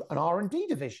build an R&D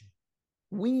division.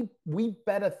 We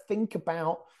better think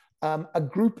about a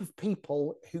group of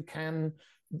people who can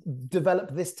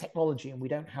develop this technology, and we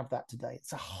don't have that today.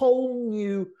 It's a whole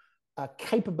new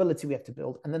capability we have to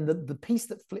build. And then the piece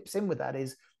that flips in with that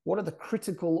is, what are the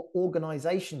critical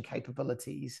organization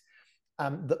capabilities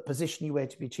that position you where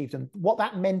to be achieved? And what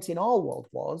that meant in our world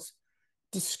was,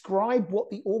 describe what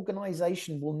the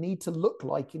organization will need to look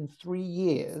like in 3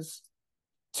 years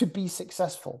to be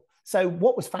successful. So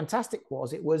what was fantastic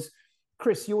was, it was,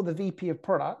 Chris, you're the VP of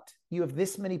product. You have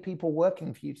this many people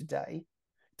working for you today.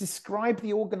 Describe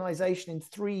the organization in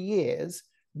 3 years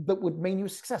that would mean you were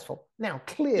successful. Now,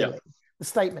 clearly, the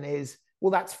statement is,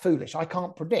 well, that's foolish. I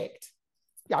can't predict.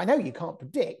 Yeah, I know you can't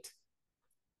predict,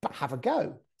 but have a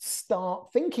go.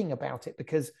 Start thinking about it,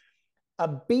 because a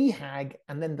BHAG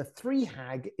and then the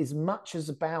 3HAG is much as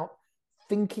about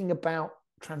thinking about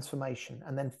transformation.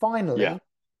 And then finally,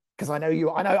 because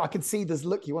I can see this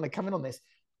look, you want to come in on this.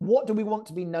 What do we want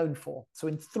to be known for? So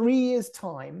in 3 years'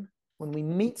 time, when we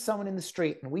meet someone in the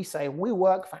street and we say, we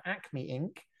work for Acme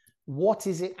Inc., what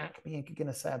is it Acme Inc. are going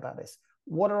to say about this?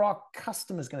 What are our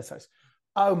customers going to say?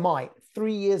 Oh, Mike,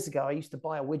 3 years ago, I used to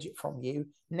buy a widget from you.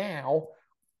 Now,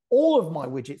 all of my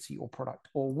widgets are your product,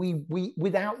 or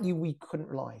without you, we couldn't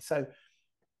rely. So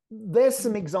there's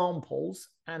some examples.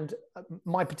 And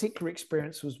my particular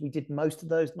experience was, we did most of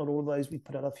those, not all of those. We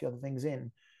put a few other things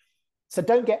in. So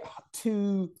don't get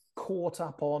too caught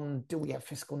up on, do we have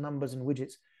fiscal numbers and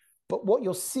widgets? But what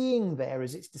you're seeing there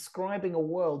is, it's describing a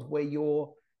world where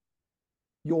you're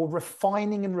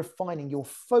refining and refining. You're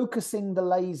focusing the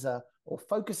laser or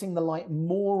focusing the light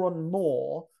more and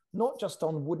more, not just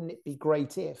on wouldn't it be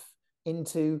great if,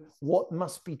 into what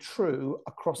must be true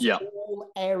across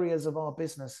all areas of our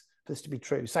business for this to be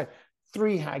true. So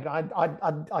 3HAG,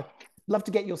 I'd love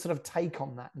to get your sort of take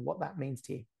on that and what that means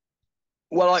to you.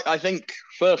 Well, I think,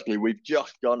 firstly, we've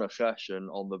just done a session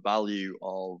on the value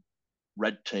of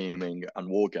red teaming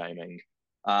and wargaming.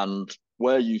 And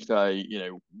where you say,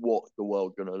 what's the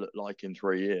world going to look like in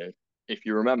 3 years? If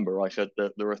you remember, I said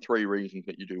that there are 3 reasons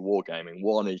that you do wargaming.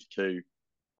 One is to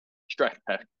stress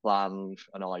test plans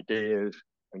and ideas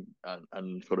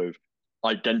and sort of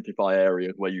identify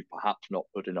areas where you've perhaps not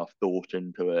put enough thought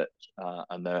into it,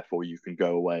 and therefore you can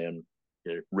go away and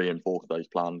reinforce those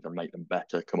plans and make them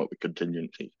better, come up with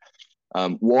contingencies.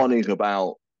 One is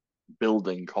about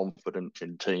building confidence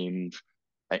in teams,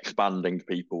 expanding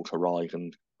people's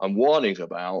horizons. And one is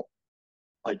about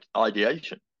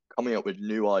ideation, coming up with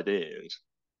new ideas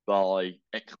by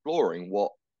exploring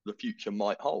what the future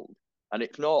might hold. And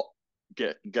it's not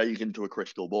gaze into a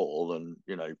crystal ball and,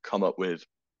 come up with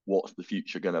what's the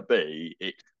future going to be.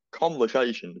 It's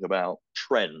conversations about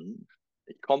trends.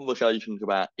 It's conversations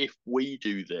about, if we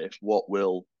do this, what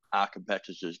will our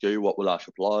competitors do? What will our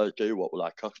suppliers do? What will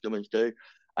our customers do?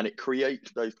 And it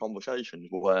creates those conversations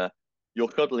where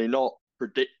you're suddenly not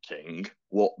predicting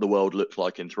what the world looks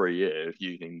like in 3 years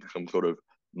using some sort of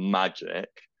magic,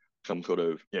 some sort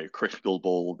of crystal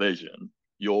ball vision.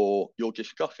 You're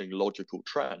discussing logical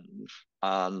trends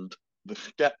and the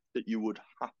steps that you would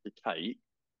have to take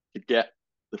to get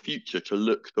the future to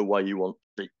look the way you want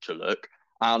it to look,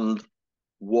 and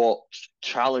what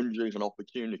challenges and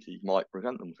opportunities might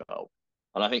present themselves.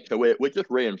 And I think so we're just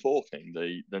reinforcing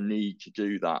the need to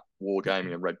do that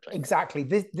wargaming and red teaming. Exactly.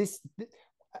 This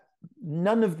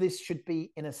none of this should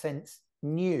be, in a sense,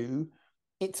 new.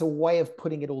 It's a way of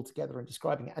putting it all together and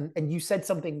describing it. And you said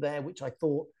something there which I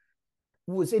thought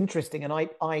was interesting.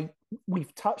 And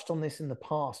we've touched on this in the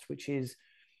past, which is,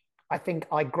 I think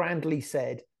I grandly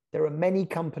said, there are many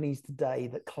companies today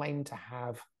that claim to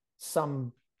have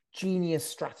some genius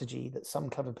strategy that some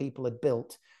clever people had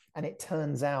built. And it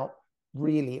turns out,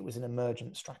 really, it was an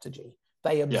emergent strategy.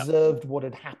 They observed what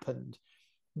had happened.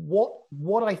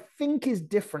 What I think is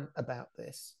different about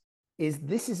this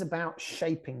is about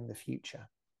shaping the future.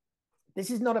 This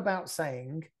is not about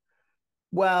saying,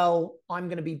 well, I'm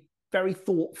going to be very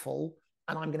thoughtful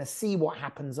and I'm going to see what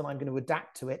happens and I'm going to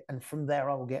adapt to it, and from there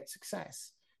I will get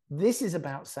success. This is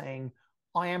about saying,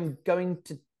 I am going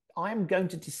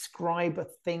to describe a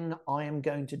thing I am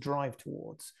going to drive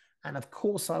towards. And of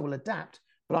course I will adapt,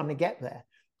 but I'm going to get there.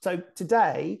 So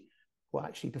today, well,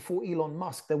 actually before Elon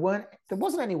Musk, there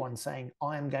wasn't anyone saying,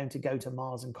 I am going to go to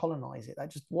Mars and colonize it.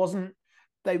 That just wasn't,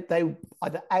 they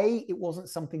either A, it wasn't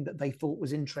something that they thought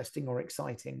was interesting or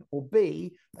exciting, or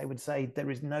B, they would say,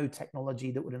 there is no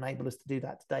technology that would enable us to do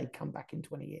that today. Come back in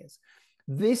 20 years.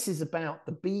 This is about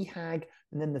the BHAG,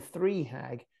 and then the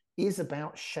 3HAG is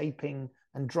about shaping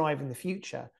and driving the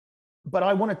future. But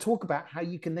I want to talk about how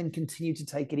you can then continue to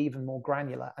take it even more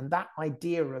granular. And that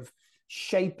idea of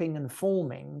shaping and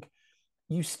forming,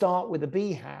 you start with a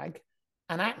BHAG,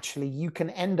 and actually you can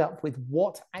end up with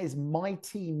what is my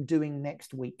team doing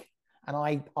next week. And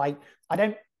I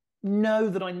don't know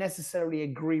that I necessarily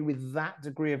agree with that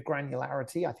degree of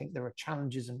granularity. I think there are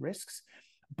challenges and risks,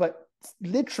 but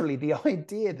literally the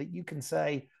idea that you can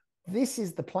say, this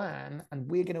is the plan and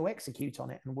we're going to execute on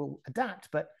it and we'll adapt.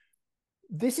 But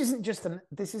this isn't just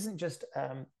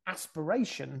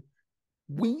aspiration.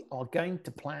 We are going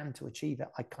to plan to achieve it.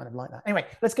 I kind of like that. Anyway,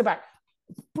 let's go back.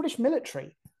 British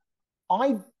military.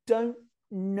 I don't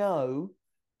know.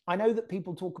 I know that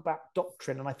people talk about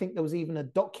doctrine, and I think there was even a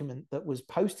document that was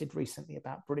posted recently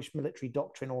about British military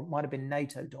doctrine, or it might have been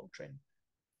NATO doctrine.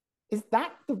 Is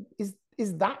that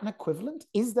an equivalent?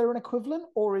 Is there an equivalent,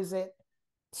 or is it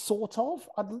sort of?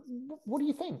 What do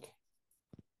you think?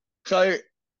 So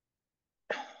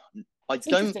it's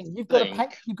interesting. You've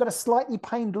got a slightly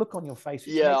pained look on your face.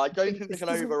 Yeah, I don't think there's an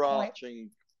overarching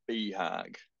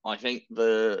BHAG. I think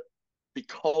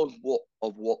because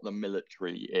of what the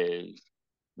military is,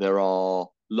 there are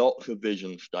lots of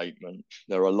vision statements.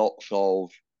 There are lots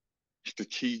of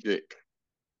strategic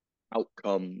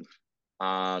outcomes,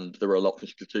 and there are lots of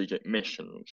strategic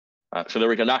missions. So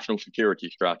there is a national security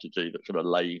strategy that sort of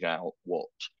lays out what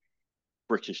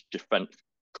British defence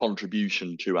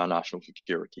contribution to our national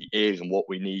security is and what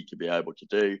we need to be able to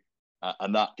do.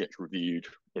 And that gets reviewed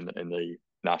in the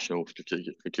National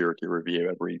Strategic Security Review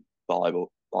every five or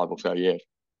so years.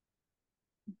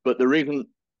 But there isn't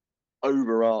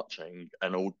overarching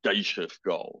an audacious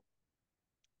goal.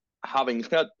 Having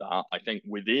said that, I think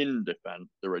within defence,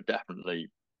 there are definitely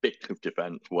bits of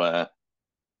defence where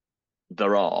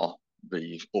there are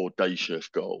these audacious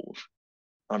goals.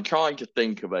 I'm trying to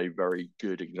think of a very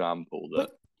good example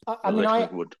that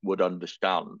listeners would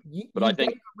understand. But I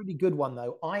think a really good one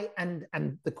though.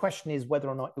 And the question is whether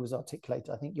or not it was articulated.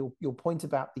 I think your point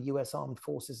about the US Armed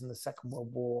Forces in the Second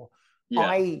World War.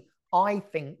 Yeah. I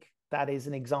think that is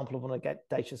an example of an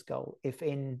audacious goal. If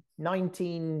in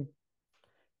depending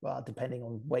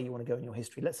on where you want to go in your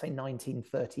history, let's say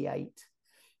 1938,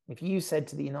 if you said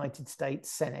to the United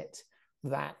States Senate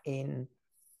that in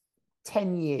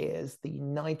 10 years, the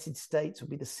United States would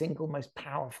be the single most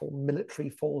powerful military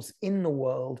force in the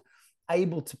world,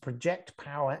 able to project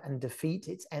power and defeat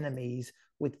its enemies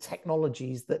with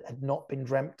technologies that had not been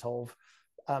dreamt of,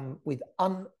 with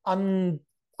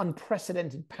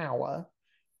unprecedented power,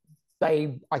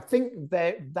 I think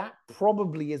that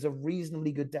probably is a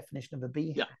reasonably good definition of a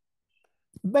BHAG. Yeah.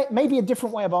 Maybe a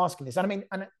different way of asking this. And I mean,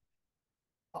 and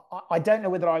I don't know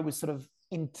whether I was sort of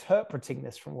interpreting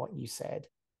this from what you said,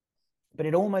 but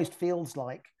it almost feels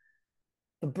like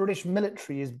the British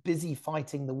military is busy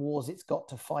fighting the wars it's got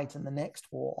to fight in the next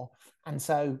war. And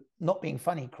so, not being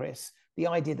funny, Chris, the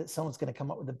idea that someone's going to come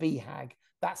up with a BHAG,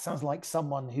 that sounds like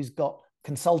someone who's got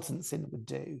consultants in would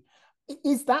do. Do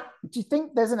you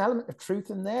think there's an element of truth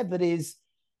in there that is?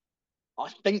 I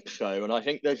think so. And I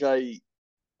think there's a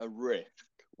risk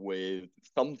with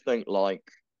something like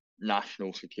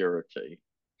national security,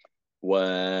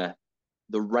 where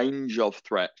the range of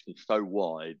threats is so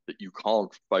wide that you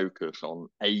can't focus on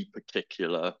a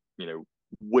particular,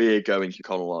 we're going to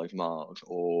colonize Mars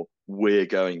or we're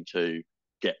going to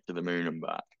get to the moon and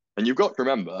back. And you've got to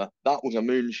remember that was a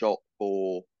moonshot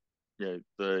for,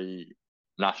 the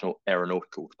National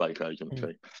Aeronautical Space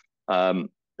Agency. That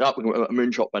was a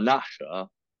moonshot for NASA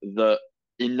that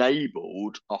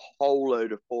enabled a whole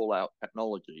load of fallout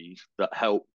technologies that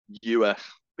help US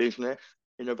business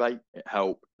innovate. It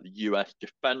helped the US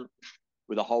defense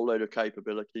with a whole load of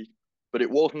capabilities, but it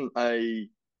wasn't a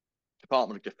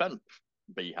Department of Defense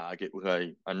BHAG, it was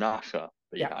a NASA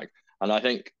BHAG. Yeah. And I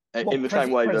think in the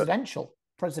same way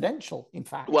presidential, in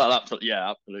fact. Well, absolutely.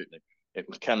 It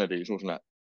was Kennedy's, wasn't it?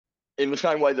 In the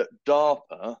same way that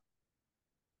DARPA,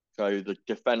 so the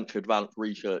Defense Advanced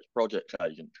Research Projects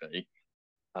Agency,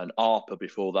 and ARPA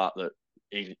before that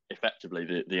is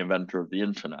effectively the inventor of the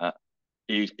internet,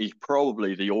 is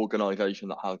probably the organization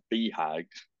that has BHAGs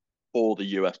for the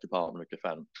US Department of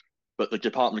Defense. But the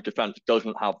Department of Defense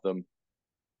doesn't have them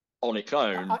on its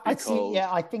own. I see.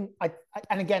 Yeah, I think,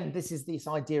 and again, this is this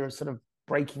idea of sort of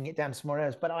breaking it down somewhere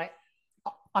else. But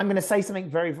I'm going to say something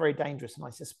very, very dangerous, and I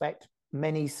suspect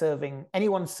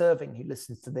anyone serving who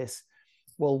listens to this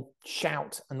will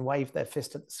shout and wave their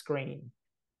fist at the screen.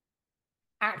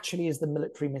 Actually, is the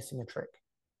military missing a trick?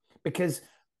 Because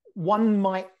one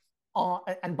might,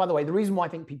 and by the way, the reason why I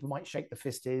think people might shake the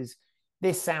fist is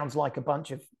this sounds like a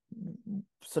bunch of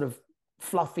sort of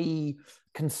fluffy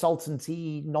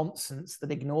consultancy nonsense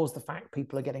that ignores the fact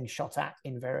people are getting shot at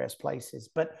in various places.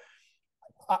 But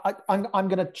I'm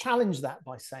going to challenge that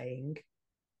by saying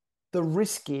the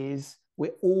risk is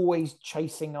we're always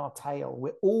chasing our tail.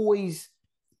 We're always,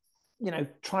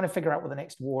 trying to figure out what the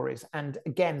next war is. And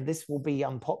again, this will be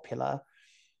unpopular.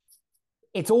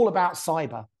 It's all about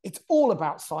cyber. It's all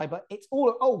about cyber.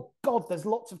 Oh God, there's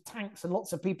lots of tanks and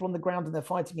lots of people on the ground and they're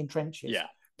fighting in trenches. Yeah.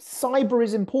 Cyber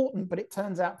is important, but it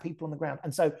turns out people on the ground.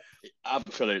 And so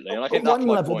absolutely. And I think at one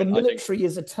level, the military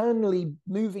is eternally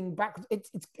moving back.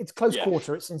 It's close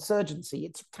quarter, it's insurgency,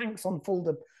 it's tanks on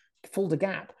Fulda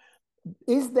Gap.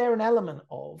 Is there an element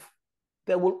of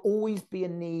there will always be a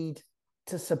need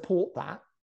to support that?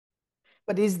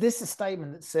 But is this a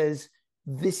statement that says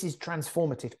this is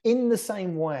transformative in the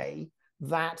same way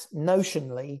that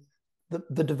notionally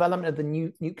the development of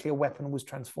the nuclear weapon was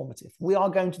transformative? We are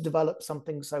going to develop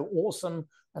something so awesome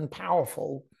and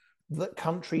powerful that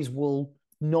countries will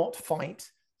not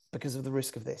fight because of the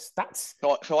risk of this.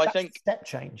 I think step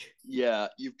change. Yeah,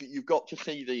 you've got to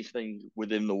see these things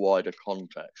within the wider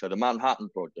context. So the Manhattan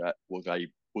Project was a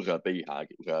BHAG.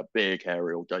 It was a big,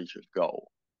 hairy, audacious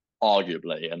goal,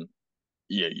 arguably, and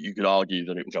yeah, you could argue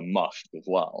that it was a must as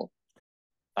well,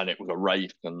 and it was a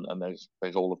race, and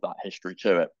there's all of that history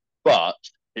to it. But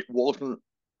it wasn't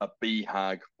a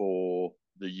BHAG for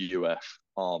the US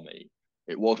Army.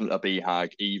 It wasn't a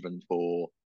BHAG even for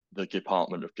the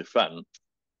Department of Defense.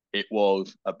 It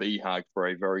was a BHAG for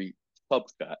a very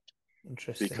subset.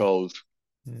 Interesting.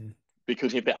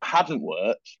 Because if it hadn't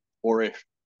worked, or if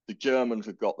the Germans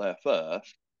had got there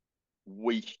first,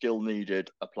 we still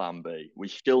needed a plan B. We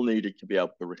still needed to be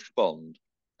able to respond.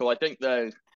 So I think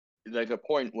there's a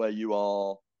point where you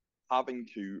are having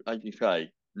to, as you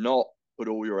say, not put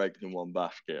all your eggs in one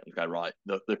basket and go, right,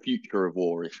 the future of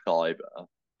war is cyber,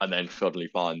 and then suddenly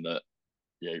find that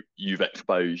you've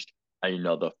exposed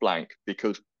another flank,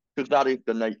 because that is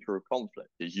the nature of conflict,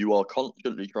 is you are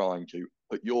constantly trying to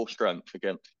put your strengths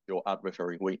against your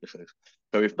adversary's weaknesses.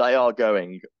 So if they are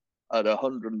going at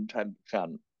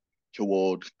 110%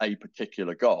 towards a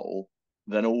particular goal,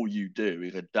 then all you do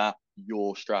is adapt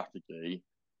your strategy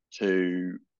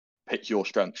to pit your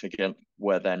strengths against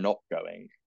where they're not going.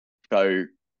 So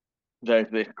there's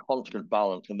this constant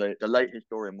balance. And the late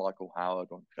historian Michael Howard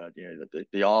once said,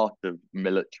 the art of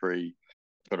military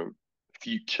sort of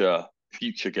future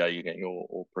gazing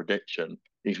or prediction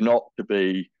is not to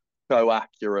be so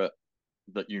accurate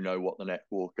that you know what the next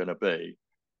war is going to be,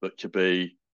 but to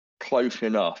be close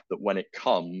enough that when it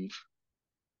comes,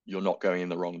 you're not going in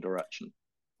the wrong direction.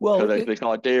 Well, so there's this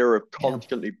idea of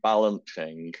constantly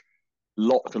balancing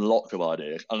lots and lots of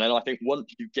ideas. And then I think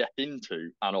once you get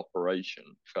into an operation,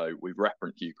 so we've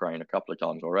referenced Ukraine a couple of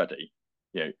times already,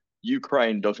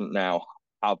 Ukraine doesn't now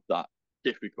have that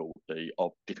difficulty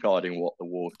of deciding what the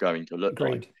war's going to look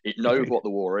like. It knows what the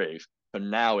war is,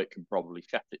 and now it can probably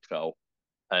set itself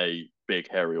a big,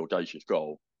 hairy, audacious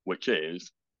goal, which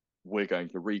is we're going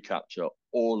to recapture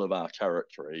all of our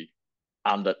territory,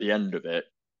 and at the end of it,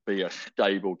 be a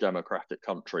stable democratic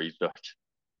country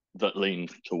that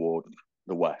leans towards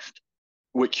the West,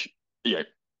 which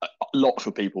lots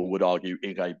of people would argue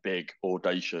is a big,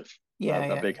 audacious,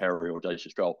 big, hairy,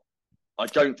 audacious goal. I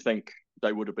don't think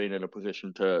they would have been in a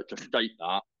position to state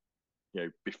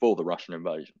that, before the Russian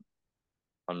invasion,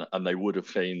 and there would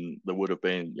have been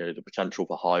the potential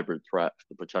for hybrid threats,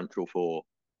 the potential for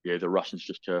the Russians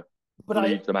just to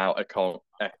leave them out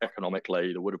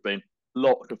economically. There would have been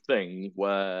lots of things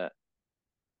where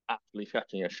actually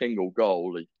setting a single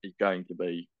goal is going to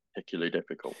be particularly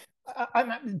difficult.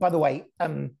 By the way,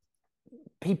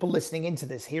 people listening into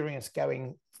this, hearing us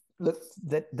going, look,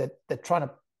 that they're trying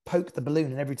to poke the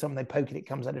balloon, and every time they poke it, it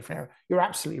comes out a different area. You're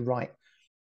absolutely right.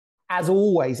 As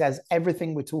always, as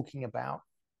everything we're talking about,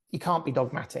 you can't be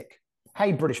dogmatic.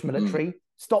 Hey, British military,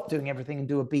 stop doing everything and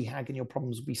do a BHAG and your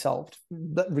problems will be solved.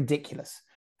 But ridiculous.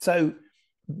 So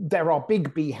there are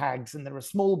big BHAGs and there are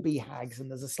small BHAGs, and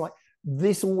there's a slight...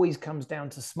 This always comes down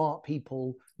to smart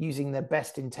people using their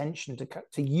best intention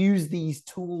to use these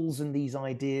tools and these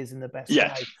ideas in the best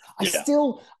way. I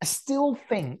still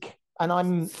think, and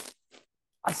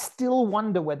I still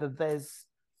wonder whether there's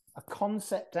a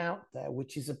concept out there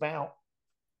which is about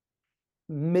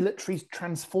militaries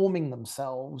transforming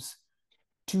themselves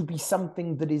to be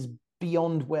something that is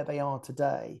beyond where they are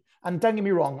today. And don't get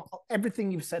me wrong,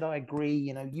 everything you've said, I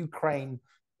agree. Ukraine,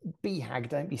 BHAG,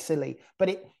 don't be silly.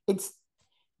 But it's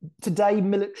today,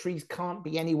 militaries can't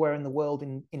be anywhere in the world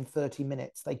in 30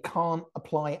 minutes. They can't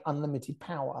apply unlimited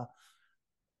power.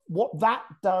 what that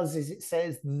does is it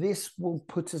says this will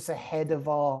put us ahead of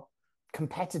our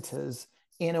competitors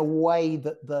in a way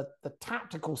that the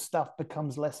tactical stuff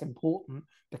becomes less important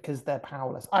because they're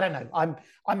powerless. I don't know.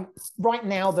 I'm right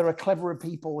now, there are cleverer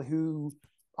people who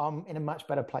are in a much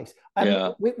better place.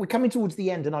 We're coming towards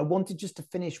the end, and I wanted just to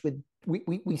finish with,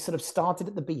 we sort of started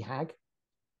at the BHAG.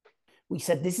 We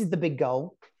said, this is the big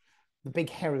goal, the big,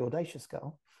 hairy, audacious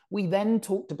goal. We then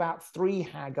talked about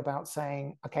 3HAG, about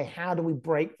saying, okay, how do we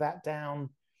break that down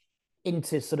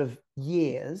into sort of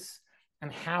years,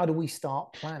 and how do we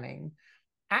start planning?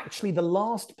 Actually, the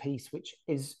last piece, which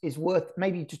is worth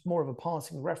maybe just more of a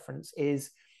passing reference,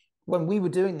 is when we were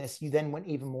doing this, you then went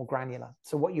even more granular.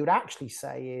 So what you would actually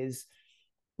say is,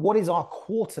 what is our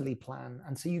quarterly plan?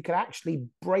 And so you could actually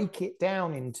break it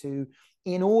down into,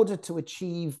 in order to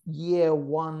achieve year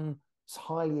one's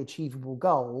highly achievable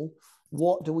goal,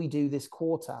 what do we do this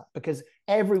quarter? Because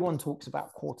everyone talks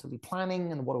about quarterly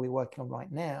planning and what are we working on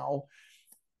right now.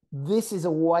 This is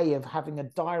a way of having a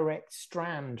direct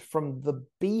strand from the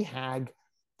BHAG,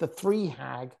 the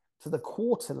 3HAG, to the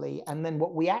quarterly. And then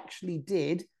what we actually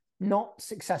did, not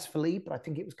successfully, but I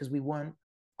think it was because we weren't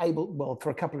able, well,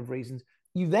 for a couple of reasons,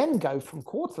 you then go from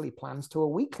quarterly plans to a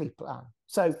weekly plan.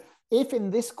 So if in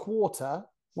this quarter,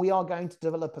 we are going to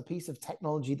develop a piece of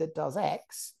technology that does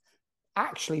X,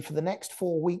 actually for the next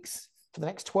 4 weeks, for the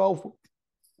next 12 weeks,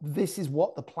 this is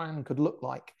what the plan could look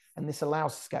like. And this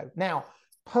allows us to go. Now,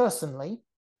 personally,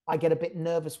 I get a bit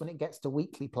nervous when it gets to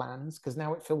weekly plans, because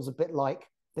now it feels a bit like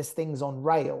this thing's on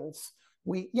rails.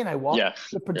 You know what? Yes,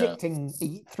 we're predicting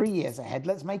 3 years ahead.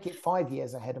 Let's make it 5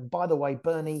 years ahead. And by the way,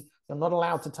 Bernie, you're not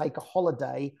allowed to take a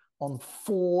holiday on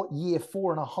year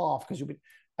 4.5, because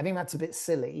I think that's a bit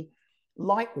silly.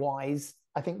 Likewise,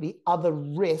 I think the other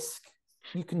risk,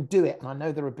 you can do it, and I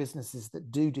know there are businesses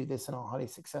that do this and are highly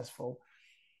successful.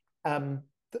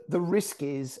 The risk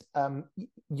is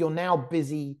you're now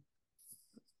busy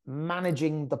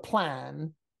managing the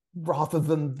plan rather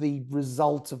than the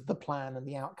result of the plan and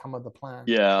the outcome of the plan.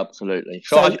 Yeah, absolutely.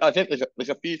 So I think there's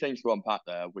a few things to unpack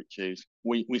there, which is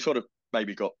we sort of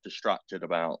maybe got distracted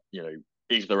about,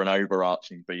 is there an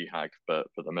overarching BHAG for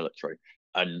the military?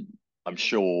 And I'm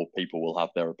sure people will have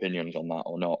their opinions on that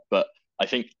or not. But I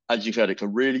think, as you said, it's a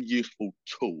really useful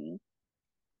tool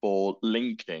for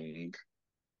linking,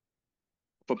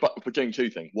 for doing two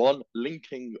things. One,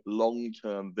 linking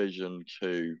long-term vision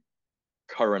to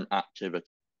current activity.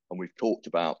 And we've talked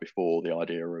about before the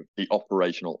idea of the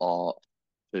operational art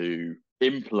to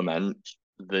implement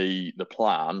the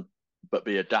plan, but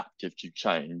be adaptive to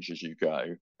change as you go.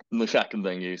 And the second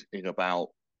thing is about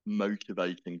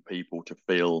motivating people to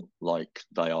feel like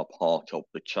they are part of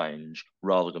the change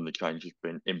rather than the change has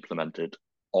been implemented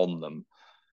on them.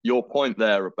 Your point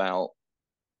there about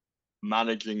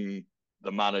managing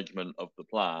the management of the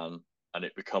plan, and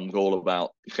it becomes all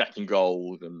about setting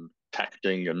goals and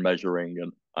testing and measuring,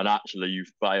 and actually you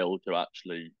fail to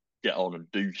actually get on and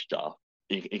do stuff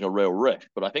is a real risk.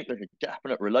 But I think there's a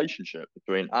definite relationship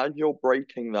between, as you're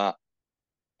breaking that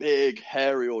big,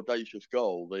 hairy, audacious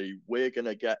goal, we're going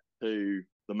to get to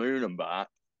the moon and back,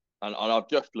 and I've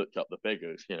just looked up the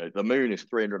figures, the moon is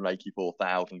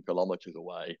 384,000 kilometers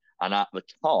away, and at the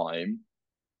time,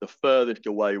 the furthest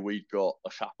away we got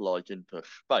a satellite into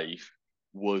space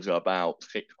was about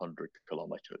 600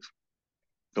 kilometers.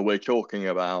 So we're talking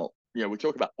about,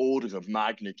 orders of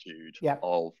magnitude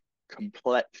of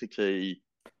complexity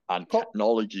and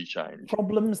technology change.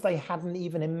 Problems they hadn't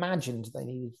even imagined they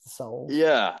needed to solve.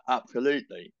 Yeah,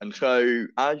 absolutely. And so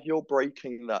as you're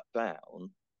breaking that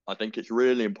down, I think it's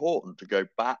really important to go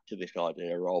back to this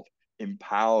idea of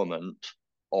empowerment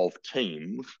of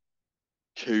teams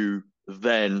to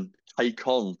then take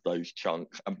on those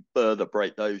chunks and further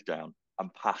break those down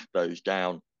and pass those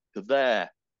down to their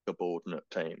subordinate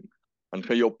teams. And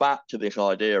so you're back to this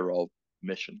idea of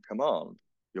mission command.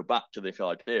 You're back to this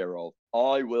idea of,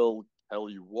 I will tell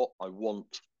you what I want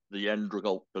the end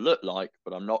result to look like,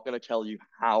 but I'm not going to tell you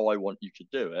how I want you to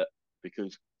do it,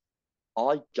 because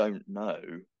I don't know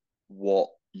what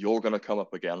you're going to come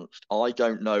up against. I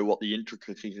don't know what the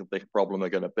intricacies of this problem are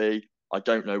going to be. I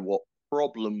don't know what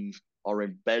problems are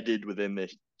embedded within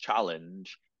this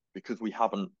challenge, because we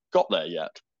haven't got there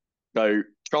yet. So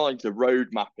trying to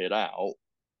roadmap it out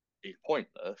is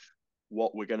pointless.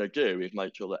 What we're going to do is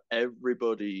make sure that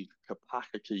everybody's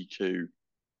capacity to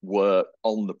work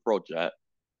on the project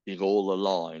is all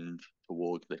aligned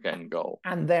towards this end goal.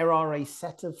 And there are a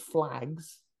set of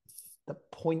flags that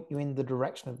point you in the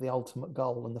direction of the ultimate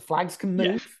goal. And the flags can move.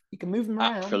 Yes. You can move them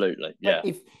around. Absolutely. But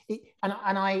yeah.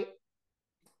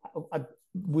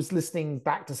 was listening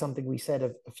back to something we said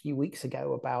a few weeks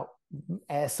ago about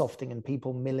airsofting and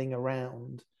people milling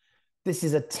around. This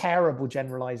is a terrible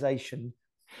generalization.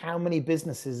 How many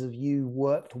businesses have you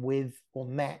worked with or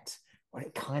met where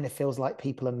it kind of feels like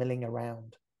people are milling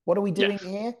around? What are we doing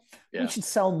here? We should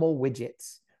sell more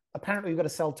widgets. Apparently, we've got to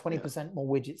sell 20% more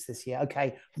widgets this year.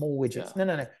 Okay, more widgets.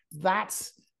 No.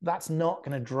 That's not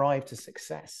going to drive to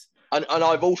success. And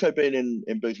I've also been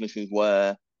in businesses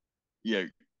where,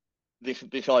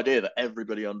 this idea that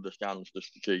everybody understands the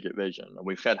strategic vision, and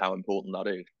we've said how important that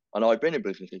is. And I've been in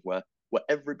businesses where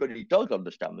everybody does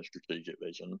understand the strategic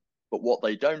vision, but what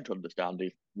they don't understand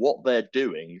is what they're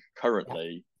doing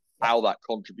currently, how that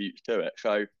contributes to it.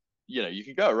 So, you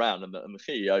can go around and the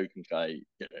CEO can say,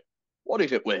 what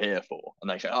is it we're here for? And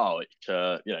they say, oh, it's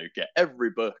to, get every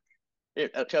book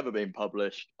that's ever been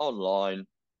published online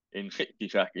in 60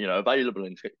 seconds, available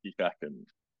in 60 seconds.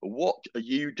 But what are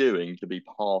you doing to be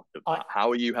part of that?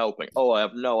 How are you helping? Oh, I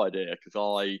have no idea because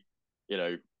I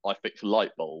fix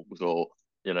light bulbs or,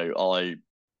 I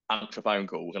answer phone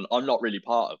calls and I'm not really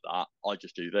part of that. I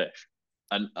just do this.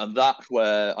 And that's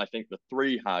where I think the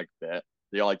 3HAG bit,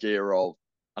 the idea of,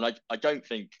 and I don't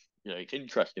think, it's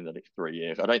interesting that it's 3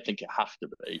 years. I don't think it has to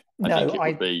be. I think it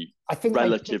would be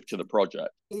relative to the project.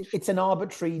 It's an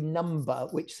arbitrary number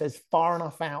which says far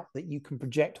enough out that you can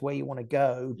project where you want to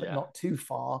go, but not too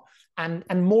far. And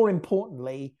more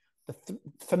importantly,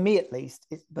 for me at least,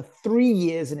 the 3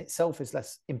 years in itself is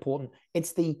less important.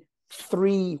 It's the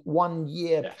 3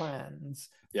 1-year plans.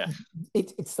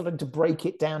 It's starting to break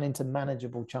it down into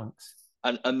manageable chunks.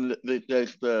 And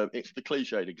it's the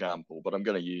cliched example, but I'm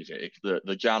going to use it. It's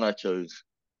the janitors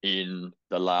in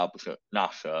the labs at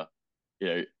NASA.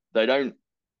 They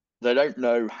don't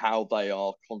know how they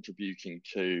are contributing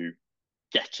to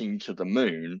getting to the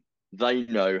moon. They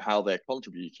know how they're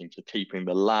contributing to keeping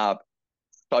the lab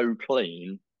so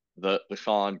clean that the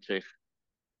scientists'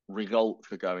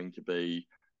 results are going to be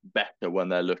better when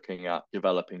they're looking at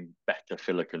developing better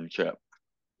silicon chips.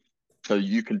 So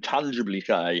you can tangibly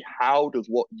say, how does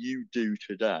what you do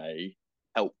today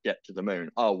help get to the moon?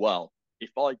 Oh, well,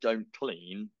 if I don't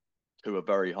clean to a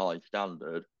very high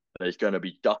standard, there's going to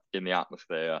be dust in the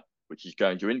atmosphere, which is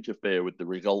going to interfere with the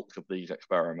results of these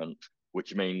experiments,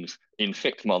 which means in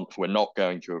 6 months, we're not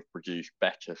going to have produced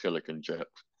better silicon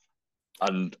chips.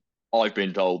 And I've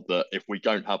been told that if we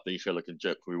don't have these silicon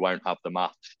chips, we won't have the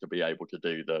maths to be able to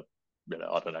do the,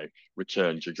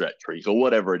 return trajectories or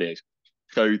whatever it is.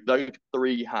 So those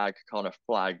 3HAG kind of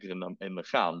flags in the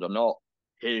sand are not,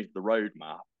 here's the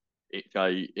roadmap. It's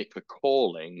a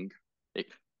calling.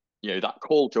 It's that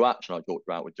call to action I talked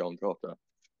about with John Cotter.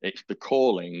 It's the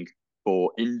calling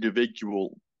for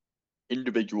individuals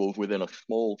within a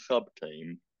small sub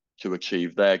team to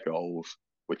achieve their goals,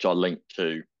 which are linked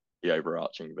to the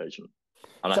overarching vision.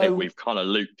 And I think we've kind of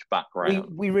looped back around.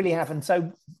 We really have. And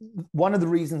so one of the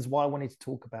reasons why I wanted to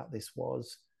talk about this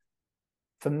was,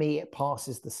 for me, it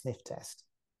passes the sniff test.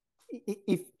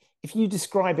 If you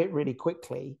describe it really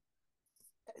quickly,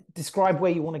 describe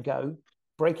where you want to go,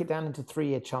 break it down into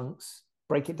 3-year chunks,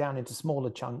 break it down into smaller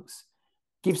chunks,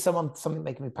 give someone something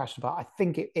they can be passionate about. I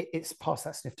think it's passed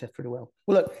that sniff test pretty well.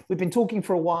 Well, look, we've been talking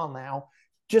for a while now.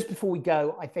 Just before we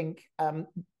go, I think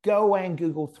go away and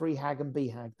Google 3HAG and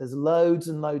BHAG. There's loads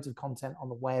and loads of content on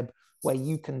the web where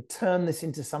you can turn this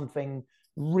into something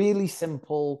really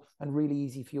simple and really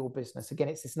easy for your business. Again,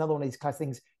 it's another one of these kind of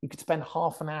things. You could spend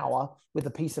half an hour with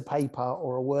a piece of paper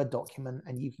or a Word document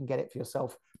and you can get it for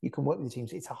yourself. You can work with the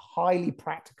teams. It's a highly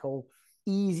practical,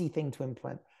 easy thing to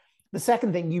implement. The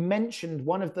second thing, you mentioned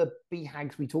one of the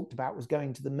BHAGs we talked about was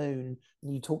going to the moon,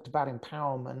 and you talked about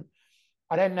empowerment.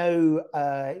 I don't know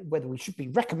whether we should be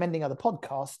recommending other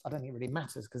podcasts. I don't think it really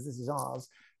matters because this is ours.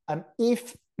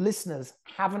 If listeners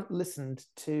haven't listened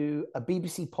to a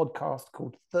BBC podcast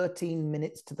called 13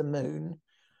 Minutes to the Moon,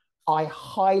 I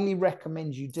highly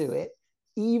recommend you do it,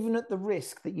 even at the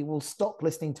risk that you will stop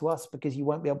listening to us because you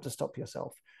won't be able to stop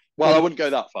yourself. Well, I wouldn't go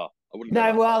that far.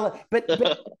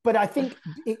 But I think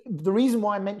the reason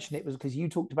why I mentioned it was because you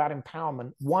talked about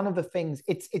empowerment. One of the things,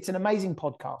 it's an amazing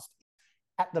podcast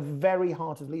at the very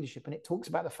heart of leadership. And it talks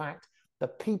about the fact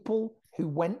that people who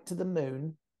went to the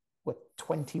moon were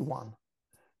 21.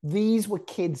 These were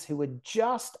kids who were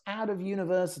just out of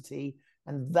university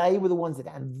and they were the ones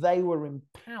and they were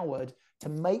empowered to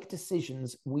make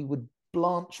decisions we would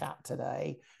blanch at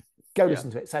today. Go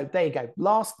listen to it. So there you go.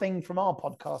 Last thing from our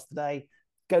podcast today.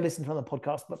 Go listen to another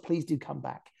podcast, but please do come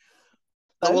back.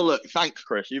 Well, look, thanks,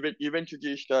 Chris. You've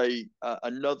introduced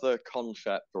another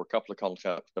concept or a couple of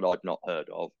concepts that I've not heard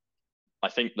of. I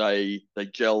think they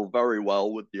gel very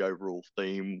well with the overall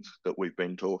themes that we've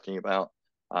been talking about.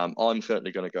 I'm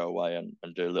certainly going to go away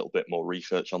and do a little bit more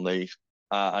research on these.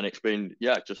 And it's been,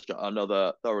 just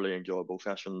another thoroughly enjoyable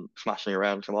session, smashing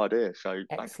around some ideas. So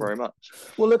Excellent. Thanks very much.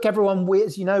 Well, look, everyone,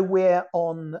 as you know, we're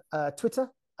on Twitter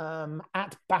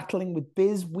at Battling with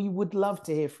Biz. We would love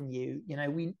to hear from you.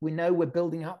 We know we're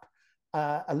building up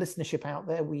a listenership out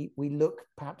there. We look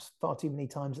perhaps far too many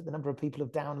times at the number of people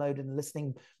who've downloaded and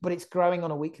listening, but it's growing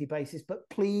on a weekly basis. But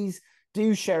please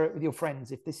do share it with your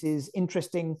friends. If this is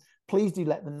interesting, please do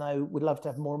let them know. We'd love to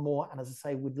have more and more. And as I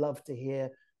say, we'd love to hear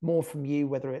more from you,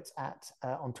 whether it's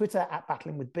on Twitter at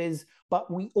Battling with Biz. But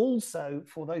we also,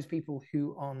 for those people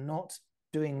who are not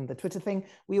doing the Twitter thing,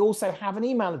 we also have an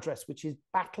email address, which is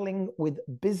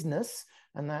battlingwithbusiness,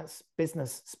 and that's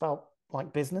business spelled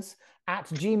like business, at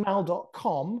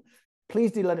gmail.com.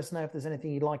 Please do let us know if there's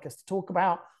anything you'd like us to talk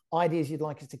about, ideas you'd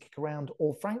like us to kick around,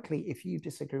 or frankly, if you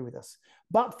disagree with us.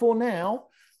 But for now,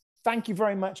 thank you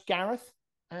very much, Gareth,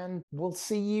 and we'll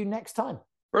see you next time.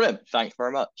 Brilliant. Thanks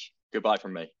very much. Goodbye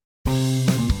from me.